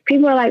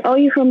 people are like, "Oh,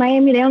 you from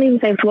Miami?" They don't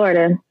even say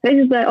Florida. They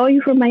just like, "Oh,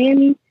 you from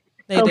Miami?"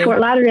 So Fort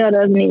Lauderdale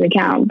doesn't even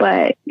count.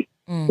 But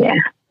yeah,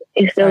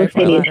 it's still a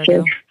city. It's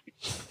just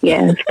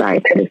sorry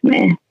to this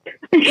man.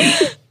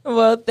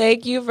 Well,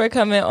 thank you for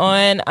coming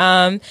on.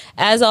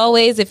 As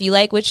always, if you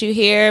like what you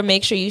hear,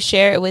 make sure you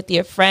share it with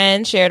your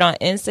friends. Share it on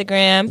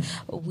Instagram.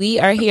 We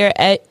are here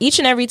each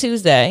and every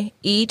Tuesday.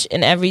 Each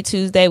and every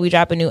Tuesday, we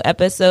drop a new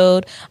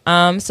episode.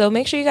 So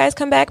make sure you guys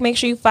come back. Make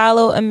sure you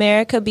follow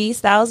America B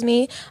Styles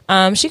Me.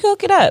 She gonna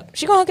hook it up.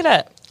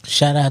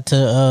 Shout out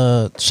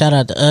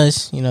to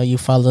us. You know, you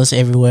follow us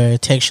everywhere.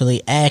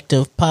 Textually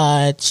Active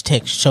Pod,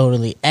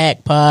 Textually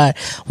Act Pod.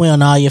 We're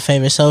on all your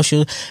favorite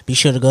socials. Be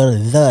sure to go to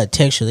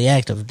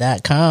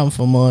thetextuallyactive.com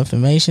for more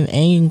information,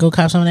 and you can go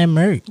cop some of that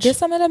merch. Get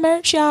some of the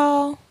merch,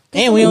 y'all.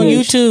 And we on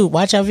YouTube.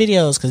 Watch our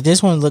videos because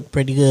this one looked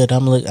pretty good.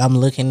 I'm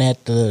looking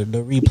at the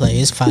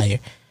replay. It's fire.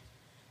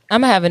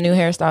 I'm gonna have a new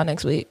hairstyle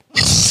next week.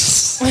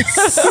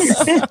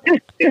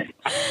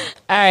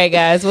 All right,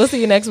 guys. We'll see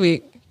you next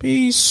week.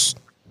 Peace.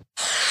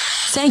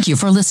 Thank you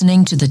for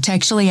listening to the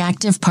Textually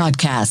Active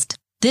podcast.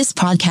 This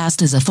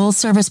podcast is a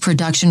full-service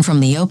production from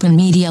the Open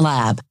Media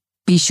Lab.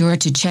 Be sure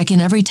to check in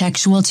every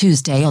Textual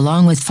Tuesday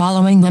along with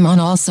following them on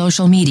all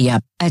social media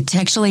at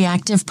Textually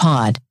Active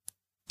Pod.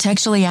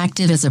 Textually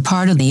Active is a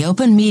part of the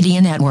Open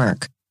Media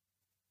Network.